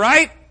taxes, am I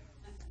right?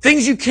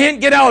 Things you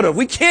can't get out of.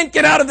 We can't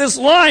get out of this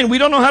line. We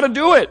don't know how to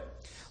do it.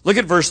 Look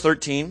at verse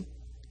 13.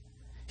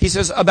 He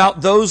says,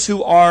 about those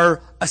who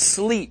are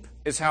asleep,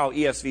 is how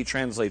ESV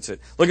translates it.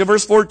 Look at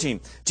verse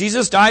 14.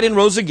 Jesus died and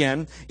rose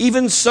again.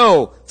 Even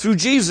so, through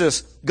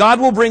Jesus, God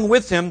will bring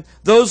with him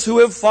those who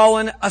have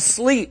fallen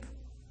asleep.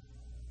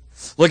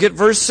 Look at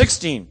verse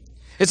 16.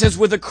 It says,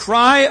 with a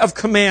cry of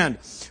command,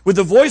 with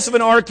the voice of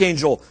an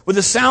archangel, with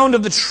the sound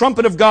of the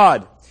trumpet of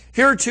God.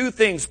 Here are two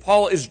things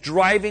Paul is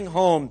driving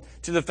home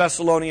to the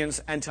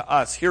Thessalonians and to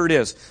us. Here it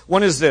is.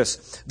 One is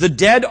this. The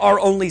dead are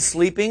only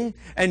sleeping,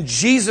 and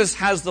Jesus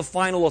has the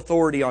final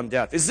authority on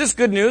death. Is this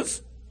good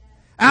news?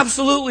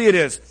 Absolutely it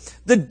is.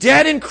 The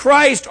dead in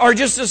Christ are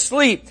just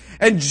asleep,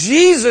 and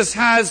Jesus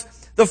has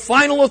the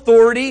final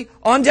authority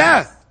on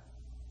death.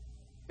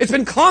 It's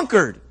been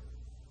conquered.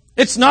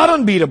 It's not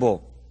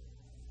unbeatable.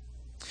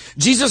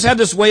 Jesus had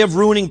this way of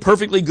ruining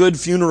perfectly good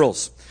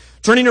funerals.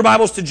 Turning your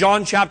Bibles to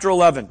John chapter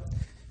 11.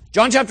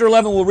 John chapter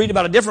 11, we'll read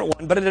about a different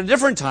one, but at a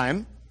different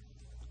time,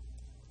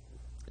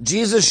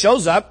 Jesus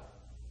shows up,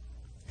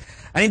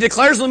 and he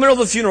declares in the middle of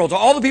the funeral to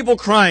all the people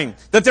crying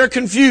that they're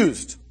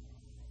confused.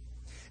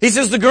 He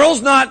says, the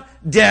girl's not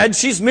dead,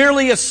 she's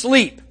merely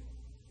asleep.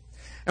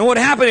 And what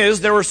happened is,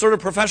 there were sort of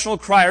professional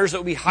criers that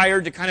would be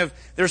hired to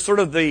they're sort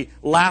of the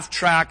laugh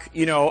track,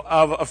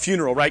 of a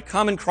funeral, right?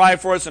 Come and cry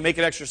for us and make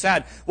it extra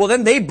sad. Well,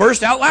 then they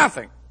burst out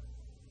laughing.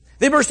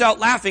 They burst out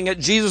laughing at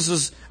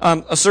Jesus'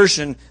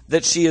 assertion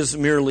that she is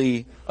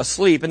merely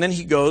asleep. And then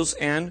he goes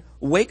and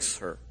wakes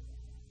her.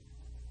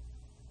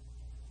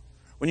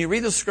 When you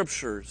read the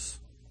Scriptures,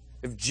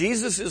 if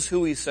Jesus is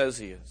who he says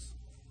he is,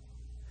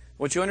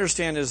 what you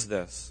understand is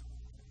this.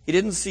 He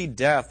didn't see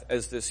death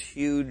as this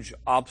huge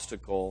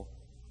obstacle,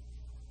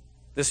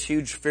 this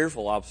huge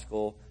fearful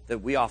obstacle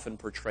that we often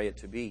portray it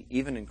to be,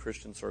 even in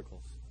Christian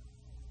circles.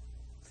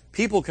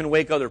 People can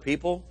wake other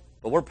people,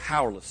 but we're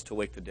powerless to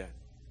wake the dead.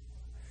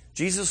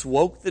 Jesus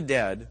woke the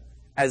dead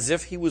as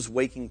if he was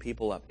waking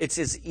people up. It's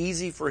as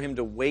easy for him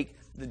to wake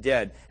the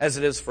dead as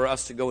it is for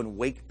us to go and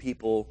wake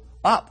people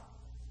up.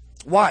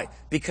 Why?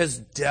 Because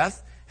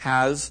death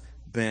has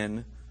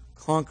been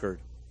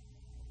conquered.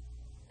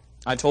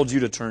 I told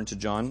you to turn to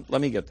John. Let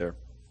me get there.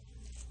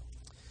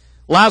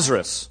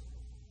 Lazarus.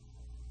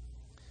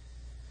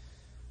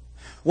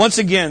 Once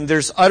again,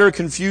 there's utter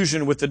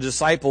confusion with the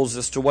disciples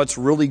as to what's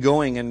really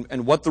going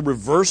and what the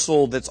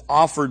reversal that's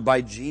offered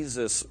by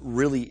Jesus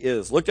really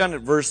is. Look down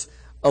at verse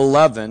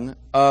 11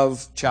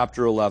 of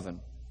chapter 11.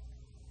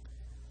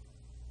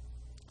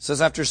 It says,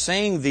 after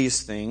saying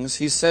these things,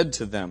 he said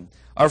to them,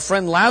 our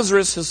friend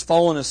Lazarus has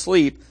fallen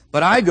asleep,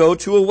 but I go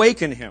to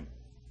awaken him.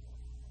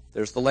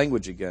 There's the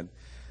language again.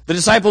 The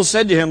disciples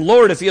said to him,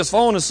 Lord, if he has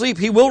fallen asleep,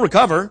 he will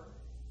recover.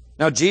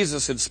 Now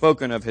Jesus had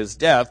spoken of his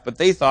death, but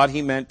they thought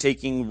he meant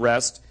taking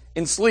rest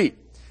in sleep.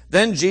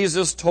 Then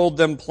Jesus told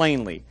them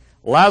plainly,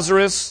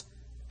 Lazarus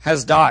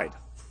has died.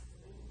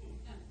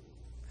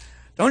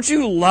 Don't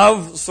you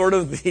love sort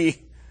of the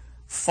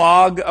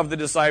fog of the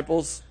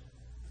disciples?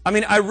 I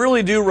mean, I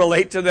really do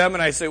relate to them,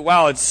 and I say,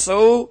 wow, it's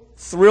so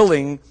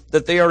thrilling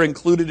that they are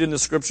included in the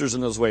Scriptures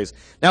in those ways.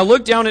 Now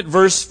look down at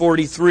verse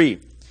 43.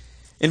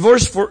 In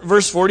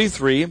verse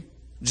 43,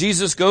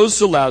 Jesus goes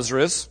to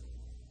Lazarus,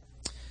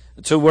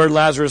 to where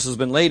Lazarus has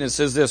been laid, and it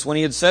says this, when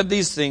he had said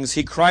these things,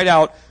 he cried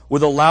out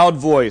with a loud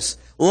voice,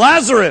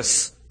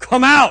 Lazarus,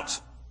 come out!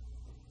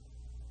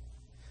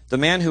 The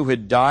man who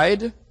had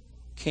died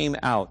came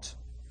out,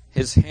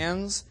 his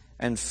hands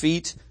and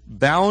feet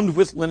bound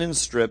with linen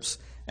strips,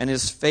 and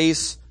his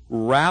face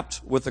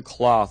wrapped with a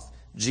cloth.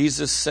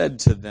 Jesus said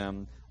to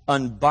them,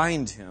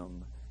 unbind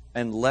him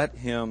and let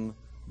him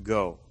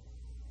go.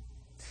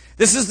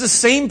 This is the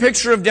same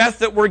picture of death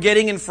that we're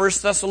getting in 1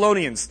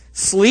 Thessalonians.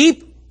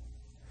 Sleep,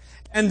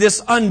 and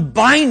this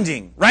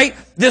unbinding, right?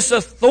 This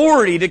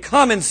authority to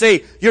come and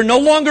say, you're no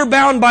longer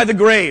bound by the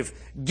grave.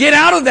 Get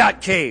out of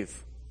that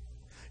cave.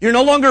 You're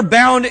no longer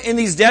bound in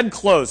these dead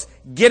clothes.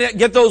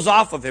 Get those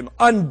off of him.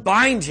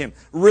 Unbind him.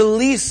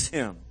 Release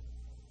him.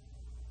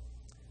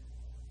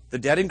 The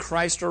dead in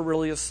Christ are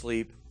really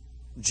asleep.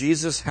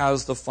 Jesus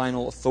has the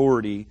final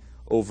authority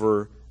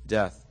over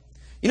death.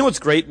 You know what's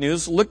great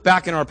news? Look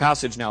back in our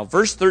passage now.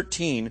 Verse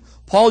 13,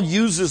 Paul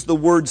uses the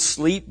word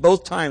sleep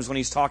both times when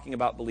he's talking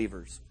about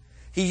believers.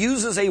 He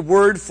uses a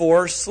word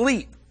for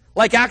sleep,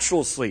 like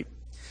actual sleep.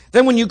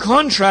 Then when you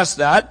contrast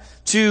that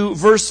to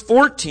verse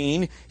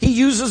 14, he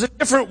uses a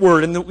different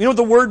word. And you know what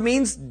the word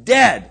means?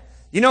 Dead.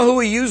 You know who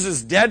he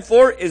uses dead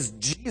for? Is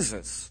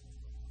Jesus.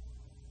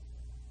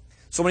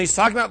 So when he's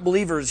talking about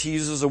believers, he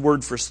uses a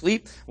word for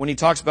sleep. When he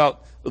talks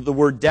about the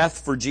word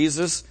death for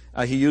Jesus,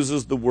 he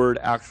uses the word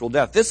actual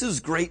death. This is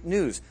great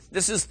news.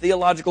 This is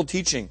theological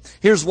teaching.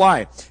 Here's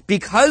why.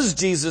 Because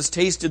Jesus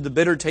tasted the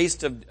bitter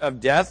taste of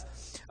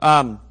death,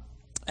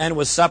 and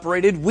was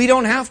separated, we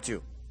don't have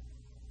to.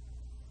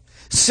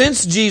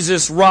 Since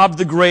Jesus robbed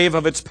the grave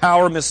of its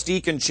power,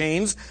 mystique, and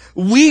chains,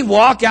 we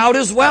walk out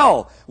as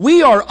well.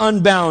 We are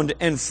unbound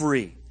and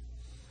free.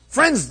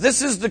 Friends,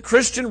 this is the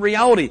Christian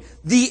reality.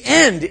 The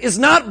end is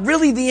not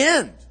really the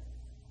end.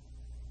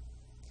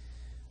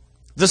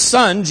 The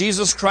Son,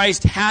 Jesus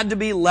Christ, had to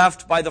be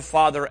left by the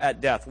Father at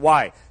death.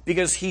 Why?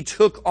 Because he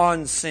took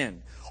on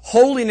sin.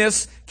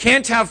 Holiness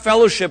can't have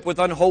fellowship with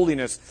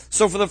unholiness.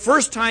 So for the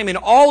first time in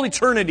all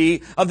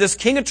eternity of this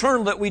King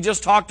Eternal that we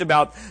just talked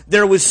about,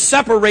 there was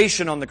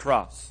separation on the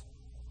cross.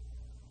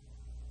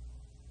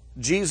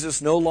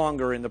 Jesus no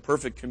longer in the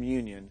perfect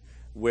communion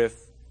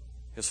with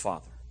his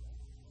Father.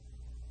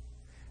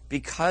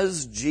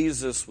 Because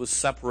Jesus was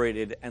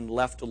separated and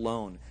left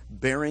alone,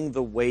 bearing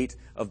the weight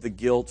of the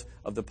guilt,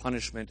 of the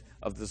punishment,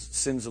 of the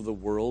sins of the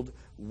world,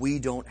 we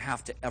don't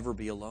have to ever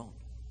be alone.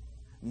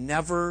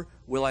 Never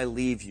will I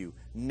leave you.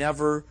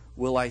 Never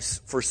will I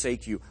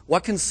forsake you.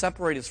 What can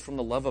separate us from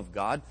the love of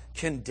God?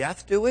 Can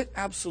death do it?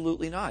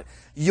 Absolutely not.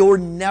 You're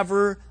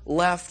never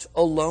left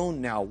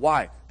alone now.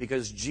 Why?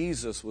 Because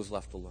Jesus was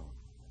left alone.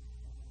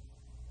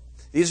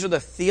 These are the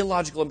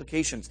theological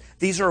implications.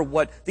 These are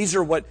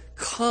what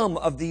come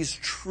of these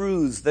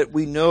truths that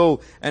we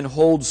know and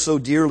hold so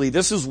dearly.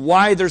 This is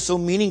why they're so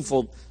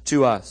meaningful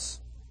to us.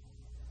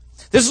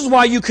 This is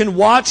why you can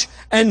watch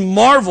and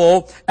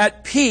marvel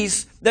at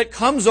peace that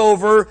comes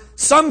over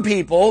some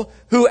people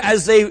who,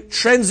 as they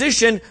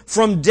transition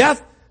from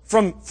death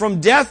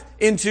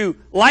into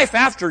life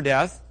after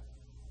death,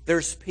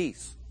 there's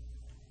peace.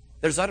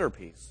 There's utter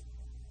peace.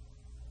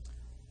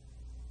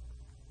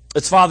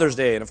 It's Father's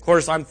Day, and of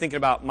course I'm thinking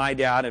about my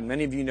dad, and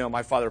many of you know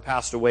my father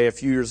passed away a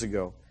few years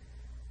ago.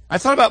 I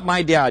thought about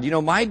my dad. You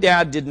know, my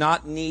dad did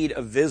not need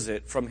a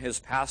visit from his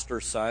pastor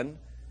son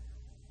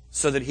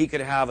so that he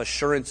could have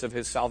assurance of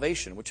his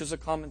salvation, which is a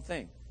common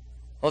thing.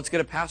 Well, let's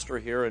get a pastor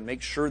here and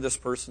make sure this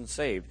person's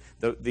saved.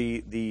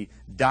 The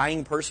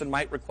dying person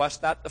might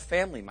request that. The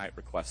family might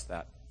request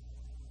that.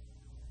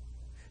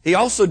 He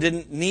also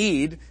didn't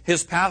need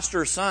his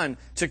pastor's son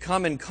to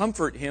come and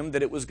comfort him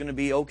that it was going to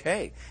be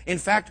okay. In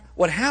fact,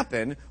 what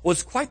happened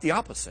was quite the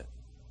opposite.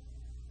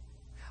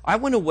 I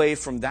went away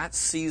from that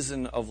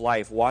season of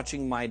life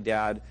watching my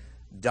dad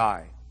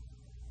die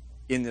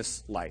in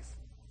this life.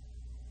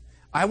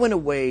 I went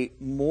away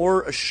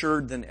more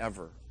assured than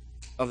ever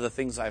of the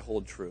things I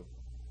hold true.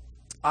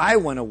 I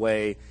went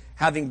away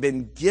having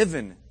been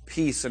given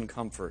peace and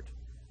comfort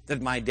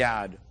that my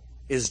dad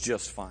is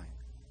just fine.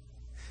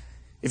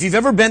 If you've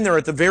ever been there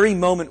at the very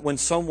moment when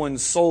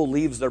someone's soul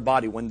leaves their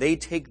body, when they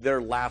take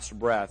their last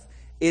breath,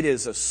 it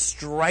is a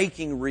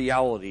striking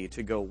reality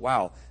to go,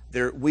 wow,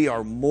 we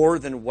are more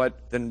than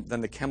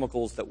the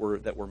chemicals that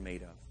we're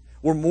made of.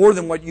 We're more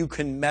than what you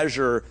can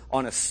measure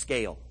on a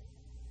scale.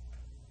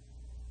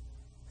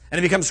 And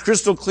it becomes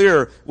crystal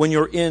clear when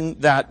you're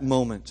in that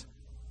moment.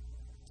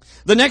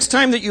 The next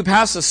time that you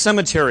pass a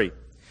cemetery,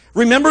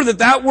 remember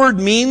that word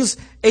means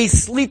a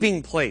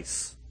sleeping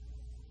place.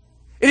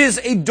 It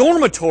is a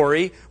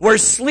dormitory where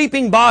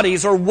sleeping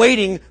bodies are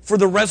waiting for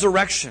the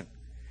resurrection.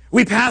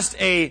 We passed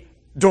a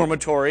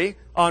dormitory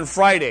on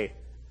Friday.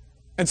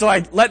 And so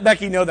I let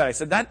Becky know that. I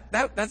said,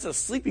 that's a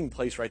sleeping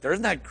place right there.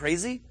 Isn't that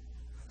crazy?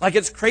 Like,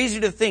 it's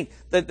crazy to think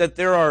that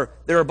there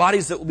are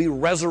bodies that will be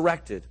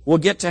resurrected. We'll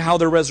get to how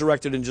they're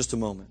resurrected in just a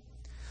moment.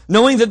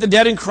 Knowing that the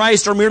dead in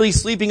Christ are merely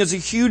sleeping is a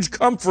huge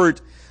comfort,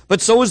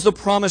 but so is the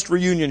promised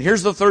reunion.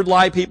 Here's the third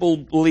lie people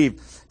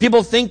believe.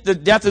 People think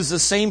that death is the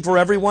same for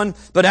everyone,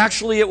 but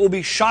actually it will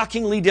be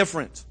shockingly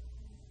different.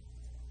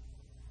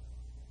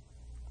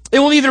 It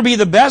will either be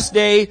the best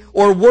day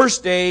or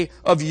worst day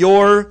of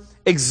your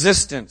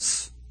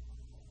existence.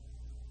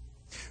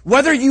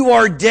 Whether you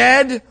are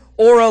dead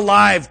or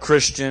alive,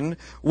 Christian,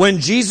 when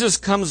Jesus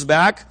comes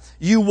back,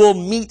 you will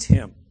meet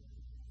Him.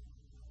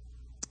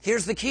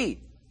 Here's the key.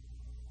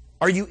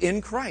 Are you in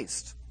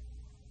Christ?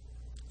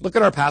 Look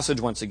at our passage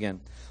once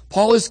again.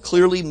 Paul is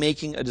clearly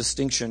making a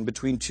distinction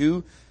between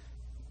two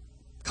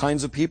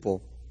kinds of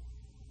people.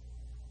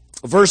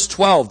 Verse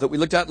 12 that we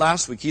looked at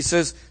last week, he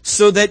says,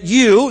 so that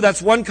you,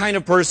 that's one kind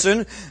of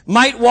person,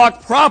 might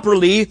walk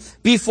properly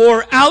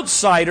before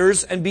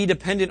outsiders and be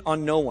dependent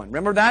on no one.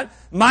 Remember that?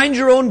 Mind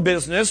your own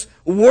business,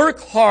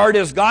 work hard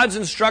as God's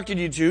instructed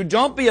you to,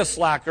 don't be a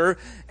slacker,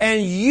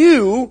 and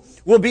you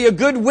will be a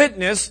good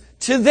witness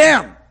to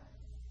them.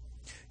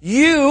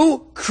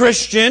 You,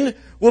 Christian,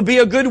 will be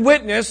a good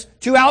witness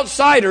to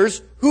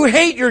outsiders who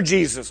hate your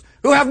Jesus,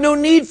 who have no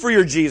need for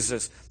your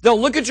Jesus. They'll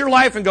look at your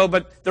life and go,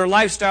 but their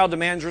lifestyle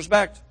demands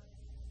respect.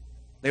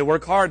 They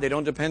work hard. They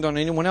don't depend on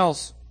anyone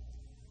else.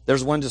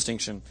 There's one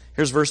distinction.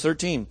 Here's verse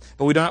 13.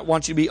 But we do not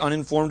want you to be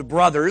uninformed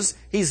brothers.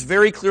 He's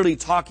very clearly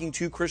talking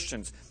to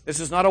Christians.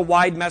 This is not a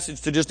wide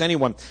message to just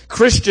anyone.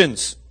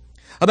 Christians,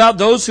 about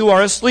those who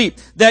are asleep,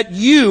 that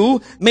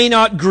you may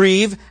not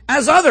grieve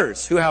as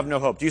others who have no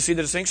hope. Do you see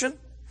the distinction?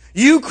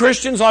 You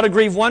Christians ought to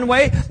grieve one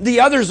way. The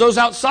others, those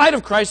outside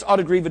of Christ, ought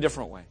to grieve a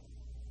different way.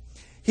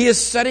 He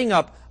is setting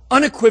up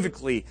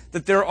unequivocally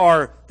that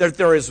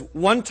there is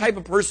one type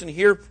of person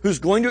here who's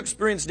going to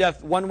experience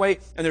death one way,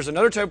 and there's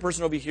another type of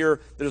person over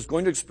here that is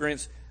going to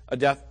experience a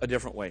death a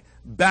different way.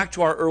 Back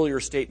to our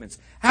earlier statements.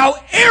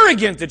 How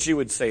arrogant that you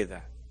would say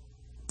that.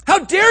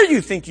 How dare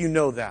you think you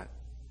know that?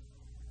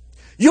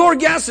 Your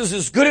guess is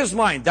as good as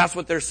mine. That's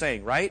what they're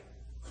saying, right?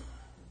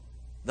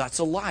 That's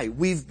a lie.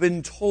 We've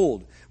been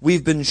told.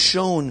 We've been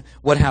shown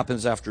what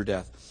happens after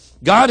death.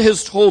 God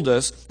has told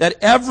us that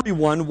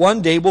everyone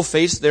one day will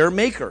face their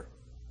Maker.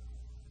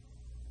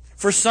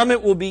 For some,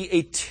 it will be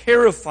a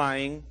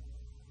terrifying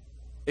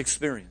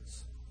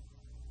experience.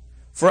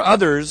 For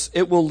others,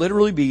 it will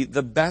literally be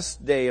the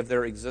best day of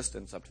their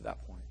existence up to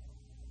that point.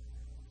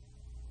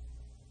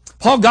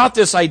 Paul got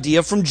this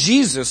idea from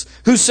Jesus,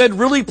 who said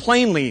really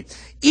plainly,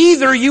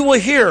 either you will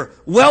hear,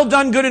 well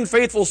done, good and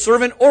faithful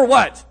servant, or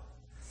what?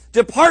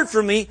 Depart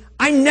from me,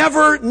 I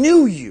never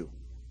knew you.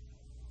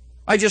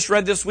 I just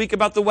read this week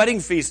about the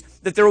wedding feast,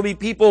 that there will be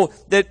people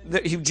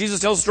Jesus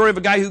tells the story of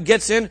a guy who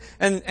gets in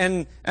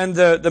and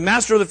the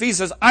master of the feast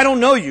says, I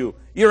don't know you.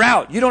 You're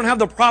out. You don't have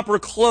the proper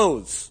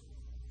clothes.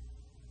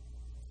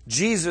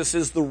 Jesus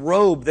is the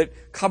robe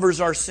that covers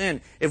our sin.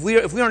 If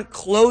we aren't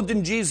clothed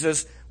in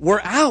Jesus,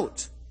 we're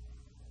out.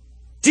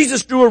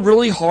 Jesus drew a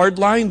really hard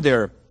line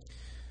there.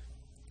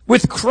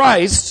 With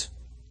Christ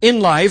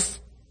in life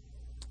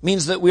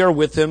means that we are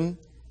with Him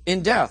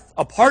in death.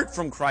 Apart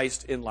from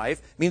Christ in life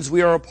means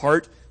we are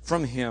apart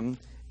from Him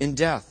in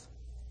death.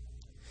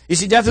 You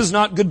see, death is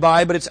not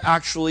goodbye, but it's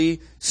actually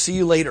see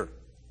you later,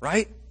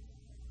 right?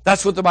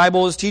 That's what the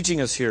Bible is teaching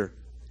us here.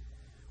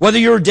 Whether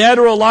you're dead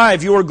or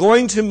alive, you are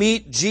going to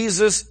meet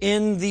Jesus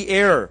in the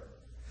air.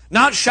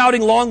 Not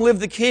shouting, long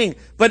live the King,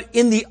 but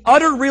in the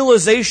utter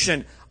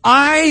realization,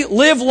 I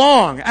live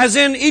long, as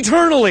in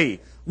eternally,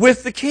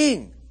 with the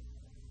King.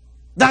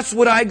 That's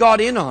what I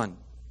got in on.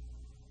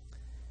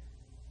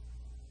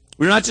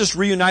 We're not just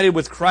reunited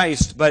with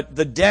Christ, but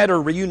the dead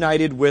are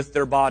reunited with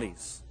their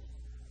bodies.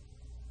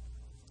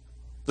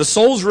 The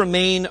souls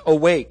remain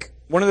awake.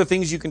 One of the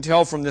things you can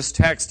tell from this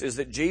text is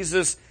that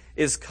Jesus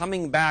is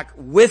coming back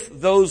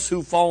with those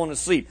who've fallen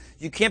asleep.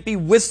 You can't be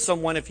with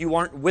someone if you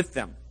aren't with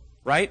them,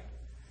 right?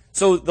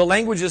 So the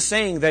language is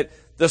saying that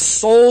the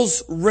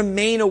souls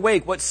remain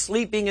awake. What's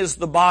sleeping is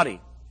the body.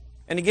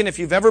 And again, if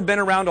you've ever been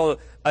around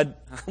I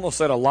almost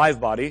said a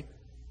live body,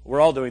 we're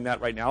all doing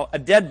that right now, a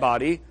dead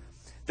body,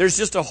 there's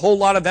just a whole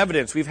lot of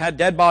evidence. We've had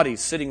dead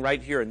bodies sitting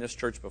right here in this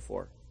church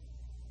before.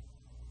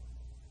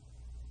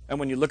 And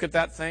when you look at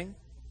that thing,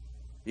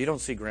 you don't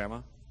see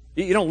Grandma.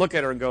 You don't look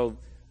at her and go,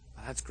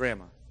 that's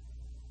Grandma.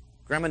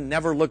 Grandma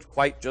never looked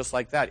quite just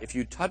like that. If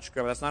you touch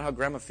Grandma, that's not how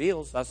Grandma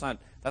feels. That's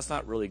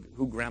not really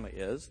who Grandma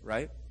is,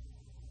 right?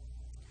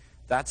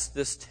 That's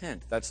this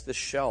tent. That's this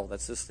shell.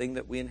 That's this thing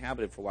that we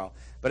inhabited for a while.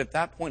 But at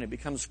that point, it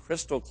becomes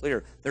crystal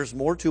clear. There's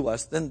more to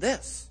us than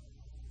this.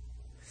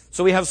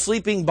 So we have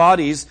sleeping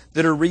bodies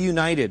that are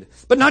reunited.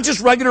 But not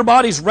just regular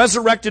bodies,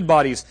 resurrected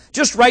bodies.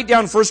 Just write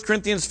down 1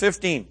 Corinthians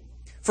 15.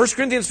 1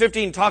 Corinthians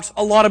 15 talks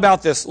a lot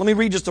about this. Let me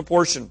read just a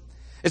portion.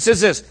 It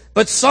says this,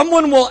 but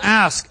someone will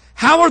ask,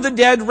 how are the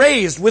dead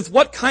raised? With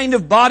what kind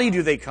of body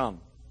do they come?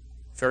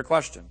 Fair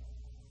question.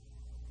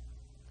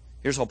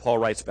 Here's how Paul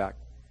writes back.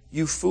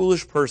 You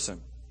foolish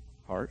person.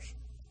 Harsh.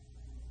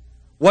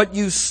 What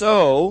you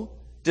sow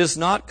does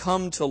not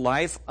come to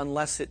life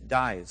unless it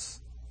dies.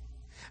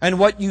 And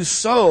what you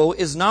sow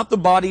is not the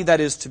body that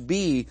is to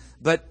be,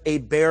 but a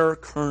bare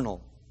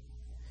kernel.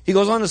 He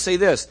goes on to say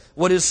this,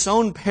 what is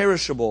sown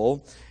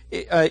perishable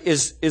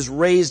is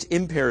raised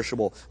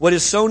imperishable. What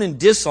is sown in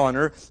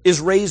dishonor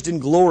is raised in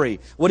glory.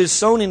 What is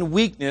sown in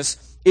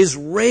weakness is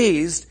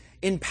raised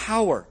in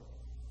power.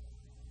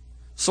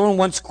 Someone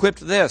once quipped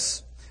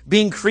this,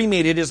 being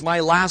cremated is my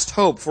last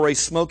hope for a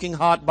smoking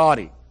hot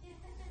body.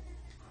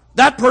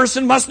 That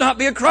person must not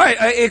be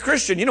a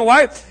Christian. You know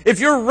why? If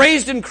you're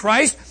raised in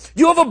Christ,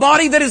 you have a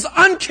body that is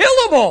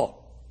unkillable.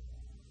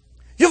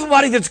 You have a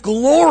body that's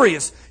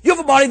glorious. You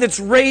have a body that's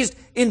raised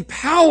in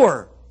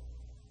power.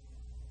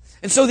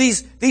 And so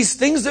these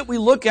things that we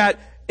look at,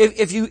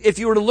 if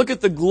you were to look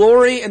at the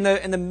glory and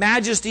the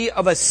majesty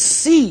of a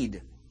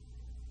seed,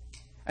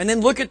 and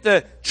then look at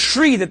the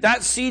tree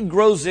that seed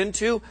grows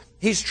into,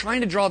 he's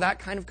trying to draw that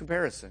kind of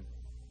comparison.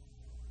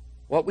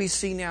 What we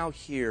see now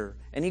here,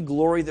 any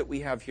glory that we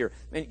have here,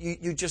 man,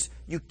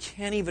 you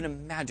can't even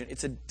imagine.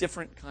 It's a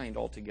different kind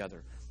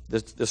altogether,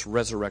 this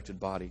resurrected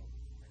body.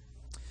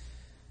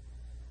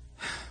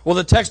 Well,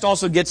 the text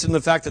also gets in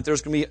the fact that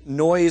there's going to be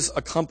noise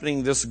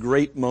accompanying this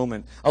great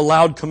moment. A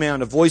loud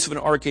command, a voice of an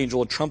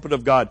archangel, a trumpet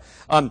of God.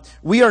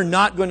 We are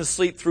not going to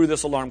sleep through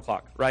this alarm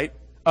clock, right?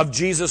 Of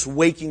Jesus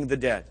waking the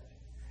dead.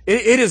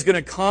 It is going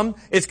to come.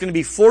 It's going to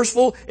be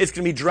forceful. It's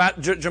going to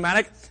be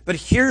dramatic. But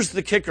here's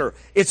the kicker.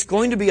 It's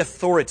going to be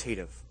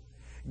authoritative.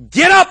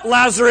 Get up,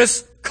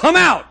 Lazarus. Come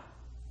out.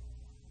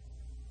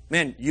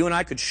 Man, you and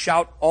I could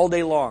shout all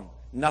day long.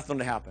 Nothing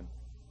to happen.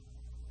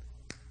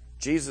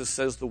 Jesus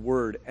says the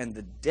word, and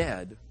the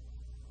dead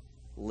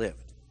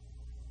lived.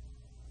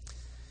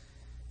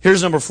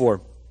 Here's number 4.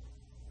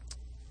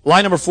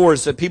 Line number 4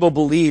 is that people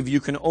believe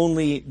you can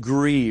only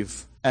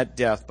grieve at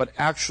death, but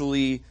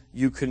actually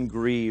you can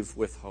grieve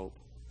with hope.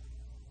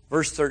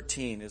 Verse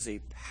 13 is a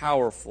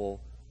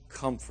powerful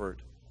comfort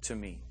to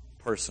me,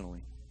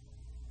 personally.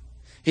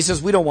 He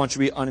says, we don't want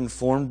you to be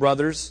uninformed,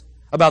 brothers,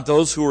 about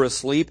those who are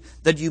asleep,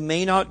 that you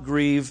may not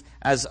grieve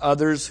as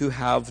others who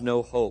have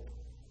no hope.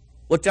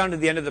 Look down to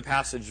the end of the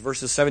passage,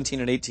 verses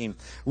 17 and 18.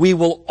 We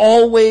will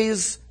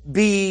always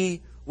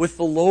be with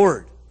the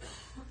Lord.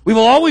 We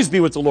will always be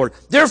with the Lord.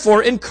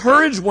 Therefore,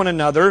 encourage one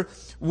another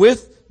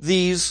with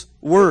these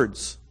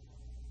words.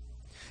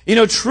 You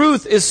know,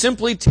 truth is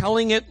simply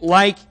telling it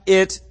like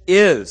it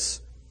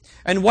is.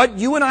 And what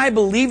you and I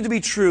believe to be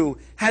true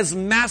has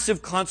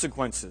massive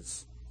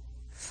consequences.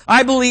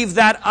 I believe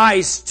that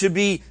ice to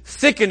be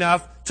thick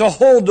enough to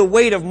hold the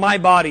weight of my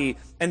body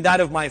and that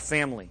of my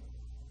family.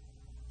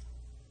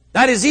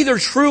 That is either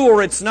true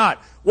or it's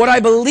not. What I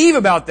believe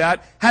about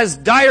that has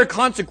dire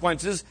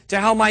consequences to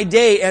how my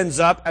day ends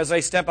up as I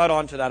step out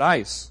onto that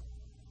ice.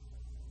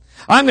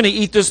 I'm going to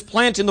eat this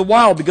plant in the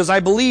wild because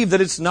I believe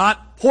that it's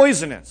not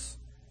poisonous.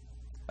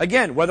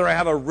 Again, whether I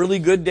have a really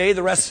good day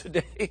the rest of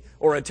the day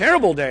or a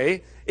terrible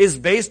day is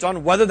based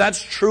on whether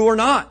that's true or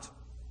not.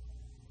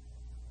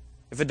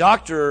 If a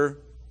doctor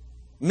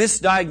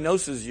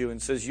misdiagnoses you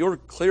and says you're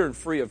clear and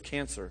free of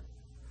cancer,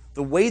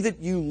 the way that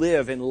you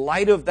live in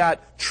light of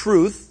that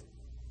truth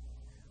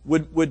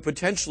would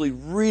potentially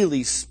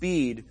really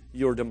speed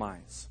your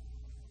demise.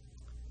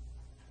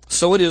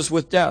 So it is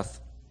with death.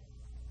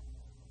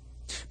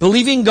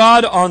 Believing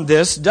God on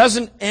this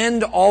doesn't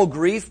end all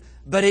grief,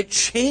 but it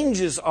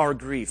changes our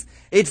grief.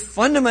 It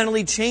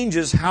fundamentally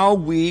changes how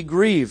we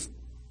grieve.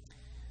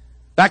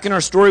 Back in our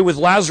story with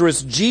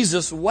Lazarus,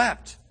 Jesus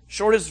wept.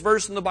 Shortest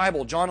verse in the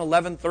Bible, John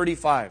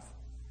 11:35.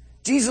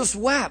 Jesus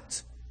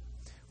wept,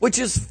 which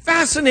is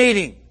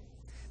fascinating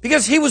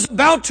because he was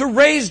about to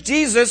raise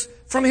Jesus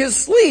from his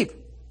sleep.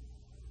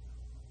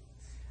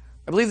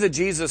 I believe that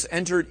Jesus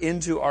entered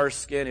into our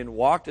skin and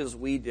walked as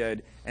we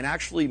did and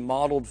actually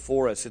modeled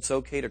for us. It's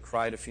okay to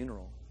cry at a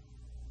funeral.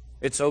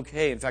 It's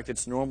okay. In fact,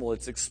 it's normal.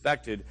 It's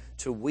expected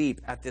to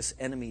weep at this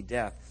enemy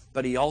death.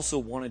 But he also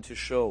wanted to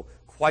show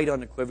quite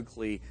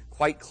unequivocally,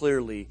 quite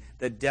clearly,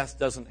 that death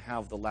doesn't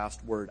have the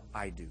last word.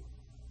 I do.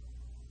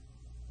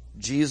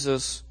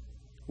 Jesus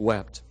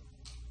wept.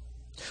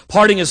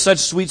 Parting is such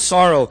sweet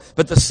sorrow,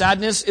 but the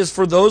sadness is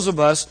for those of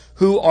us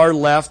who are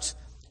left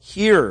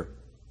here.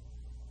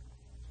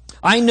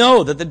 I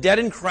know that the dead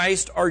in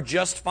Christ are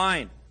just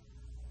fine.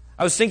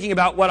 I was thinking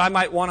about what I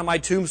might want on my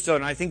tombstone,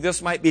 and I think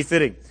this might be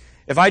fitting.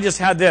 If I just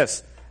had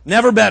this,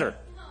 never better.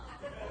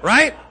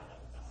 Right?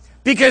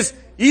 Because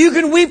you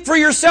can weep for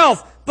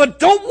yourself, but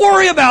don't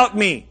worry about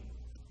me.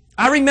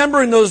 I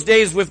remember in those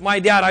days with my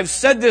dad, I've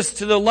said this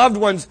to the loved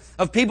ones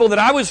of people that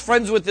I was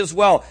friends with as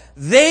well.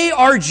 They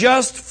are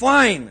just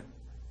fine.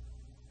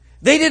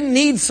 They didn't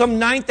need some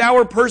ninth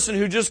hour person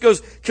who just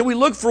goes, can we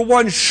look for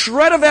one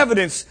shred of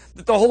evidence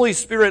that the Holy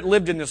Spirit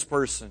lived in this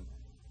person?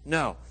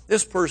 No,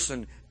 this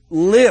person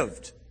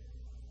lived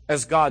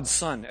as God's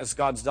son, as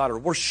God's daughter.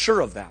 We're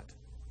sure of that.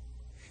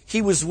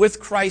 He was with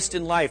Christ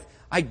in life.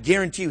 I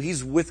guarantee you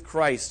he's with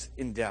Christ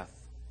in death.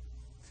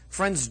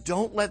 Friends,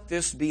 don't let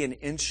this be an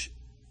inch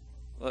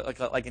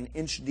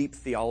deep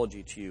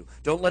theology to you.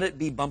 Don't let it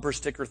be bumper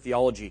sticker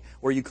theology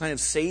where you kind of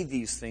say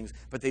these things,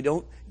 but they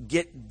don't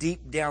get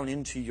deep down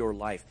into your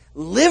life.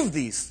 Live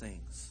these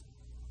things.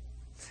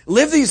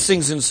 Live these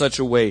things in such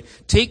a way.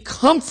 Take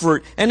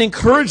comfort and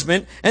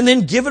encouragement and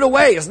then give it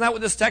away. Isn't that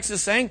what this text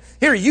is saying?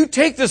 Here, you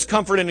take this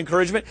comfort and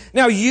encouragement.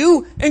 Now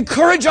you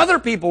encourage other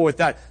people with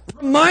that.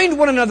 Remind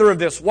one another of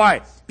this.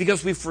 Why?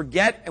 Because we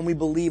forget and we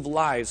believe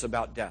lies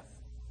about death.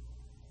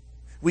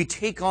 We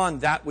take on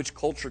that which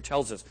culture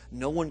tells us.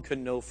 No one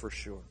can know for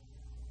sure.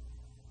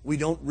 We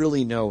don't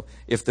really know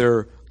if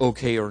they're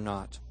okay or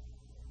not.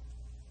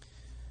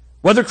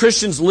 Whether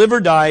Christians live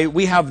or die,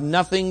 we have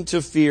nothing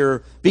to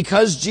fear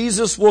because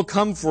Jesus will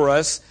come for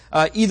us,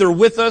 either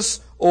with us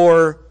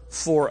or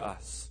for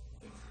us.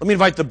 Let me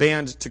invite the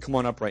band to come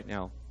on up right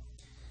now.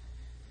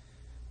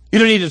 You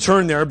don't need to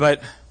turn there,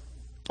 but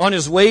on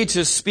his way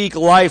to speak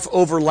life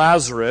over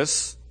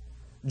Lazarus,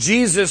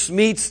 Jesus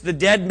meets the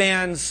dead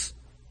man's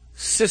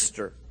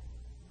sister,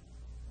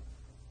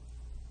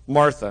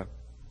 Martha.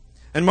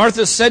 And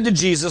Martha said to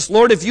Jesus,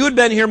 Lord, if you had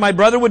been here, my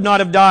brother would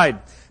not have died.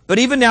 But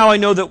even now I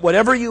know that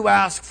whatever you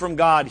ask from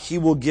God, He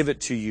will give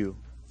it to you.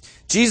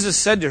 Jesus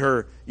said to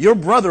her, your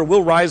brother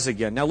will rise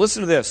again. Now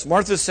listen to this.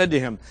 Martha said to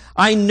him,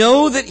 I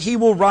know that he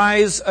will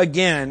rise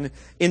again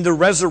in the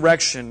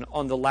resurrection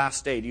on the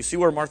last day. Do you see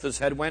where Martha's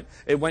head went?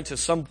 It went to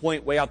some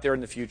point way out there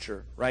in the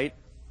future, right?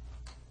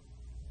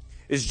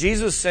 Is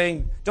Jesus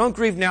saying, don't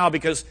grieve now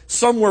because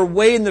somewhere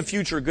way in the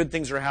future good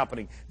things are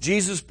happening?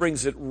 Jesus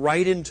brings it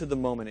right into the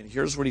moment. And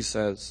here's what He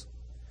says.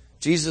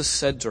 Jesus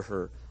said to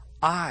her,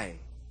 I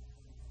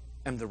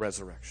am the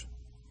resurrection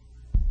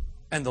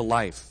and the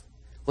life.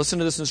 Listen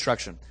to this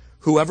instruction.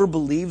 Whoever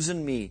believes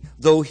in me,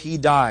 though he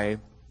die,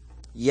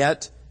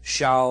 yet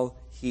shall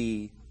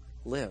he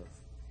live.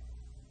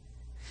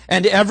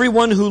 And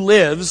everyone who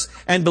lives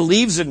and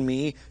believes in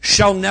me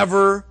shall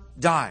never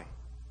die.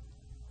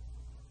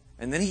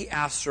 And then He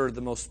asks her the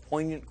most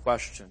poignant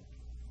question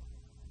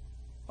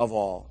of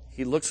all.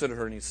 He looks at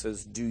her and He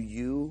says, do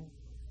you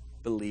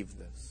believe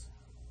this?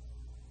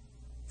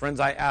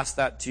 Friends, I ask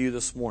that to you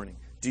this morning.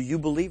 Do you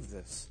believe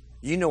this?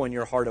 You know in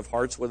your heart of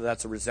hearts whether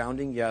that's a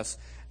resounding yes,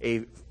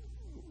 a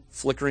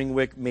flickering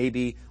wick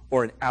maybe,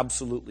 or an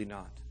absolutely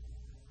not.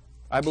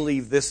 I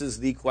believe this is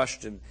the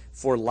question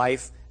for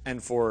life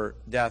and for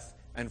death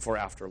and for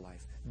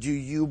afterlife. Do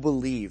you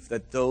believe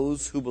that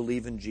those who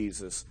believe in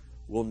Jesus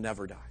will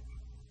never die?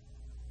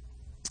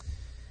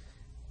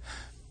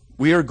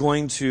 We are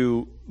going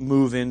to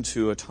move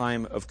into a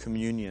time of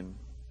communion.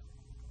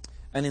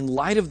 And in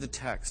light of the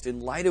text,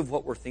 in light of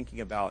what we're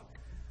thinking about,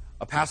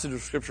 a passage of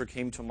Scripture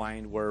came to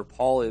mind where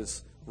Paul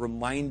is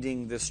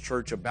reminding this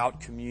church about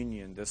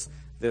communion,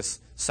 this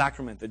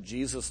sacrament that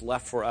Jesus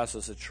left for us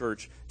as a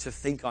church to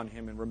think on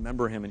Him and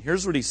remember Him. And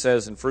here's what he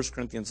says in 1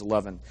 Corinthians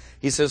 11.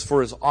 He says,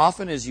 "For as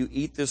often as you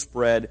eat this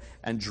bread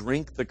and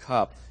drink the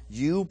cup,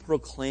 you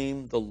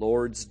proclaim the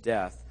Lord's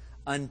death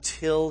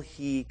until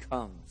He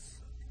comes."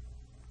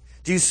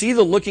 Do you see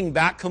the looking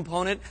back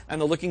component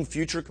and the looking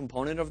future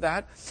component of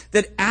that?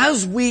 That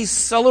as we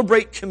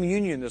celebrate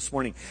communion this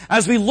morning,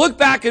 as we look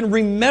back and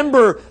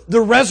remember the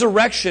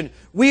resurrection,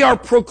 we are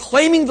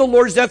proclaiming the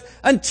Lord's death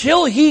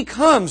until He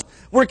comes.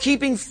 We're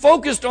keeping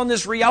focused on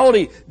this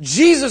reality.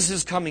 Jesus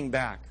is coming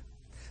back.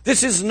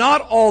 This is not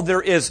all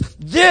there is.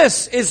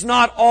 This is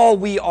not all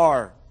we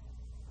are.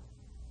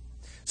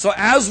 So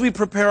as we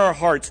prepare our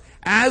hearts,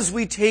 as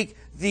we take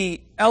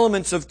the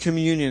elements of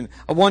communion,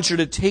 I want you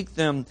to take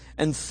them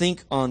and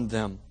think on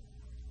them.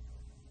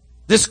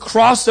 This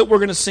cross that we're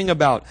going to sing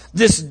about,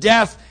 this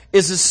death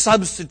is a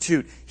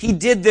substitute. He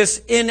did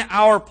this in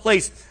our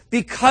place.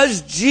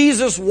 Because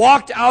Jesus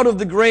walked out of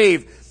the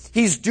grave,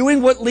 He's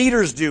doing what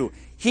leaders do.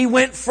 He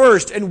went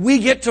first, and we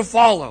get to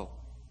follow.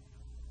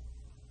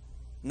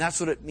 And that's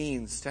what it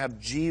means to have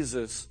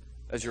Jesus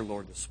as your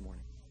Lord this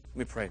morning. Let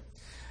me pray.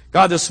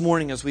 God, this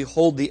morning as we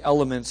hold the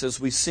elements, as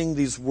we sing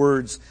these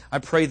words, I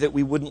pray that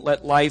we wouldn't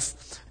let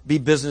life be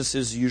business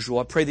as usual.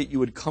 I pray that you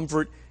would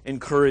comfort,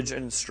 encourage,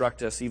 and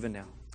instruct us even now.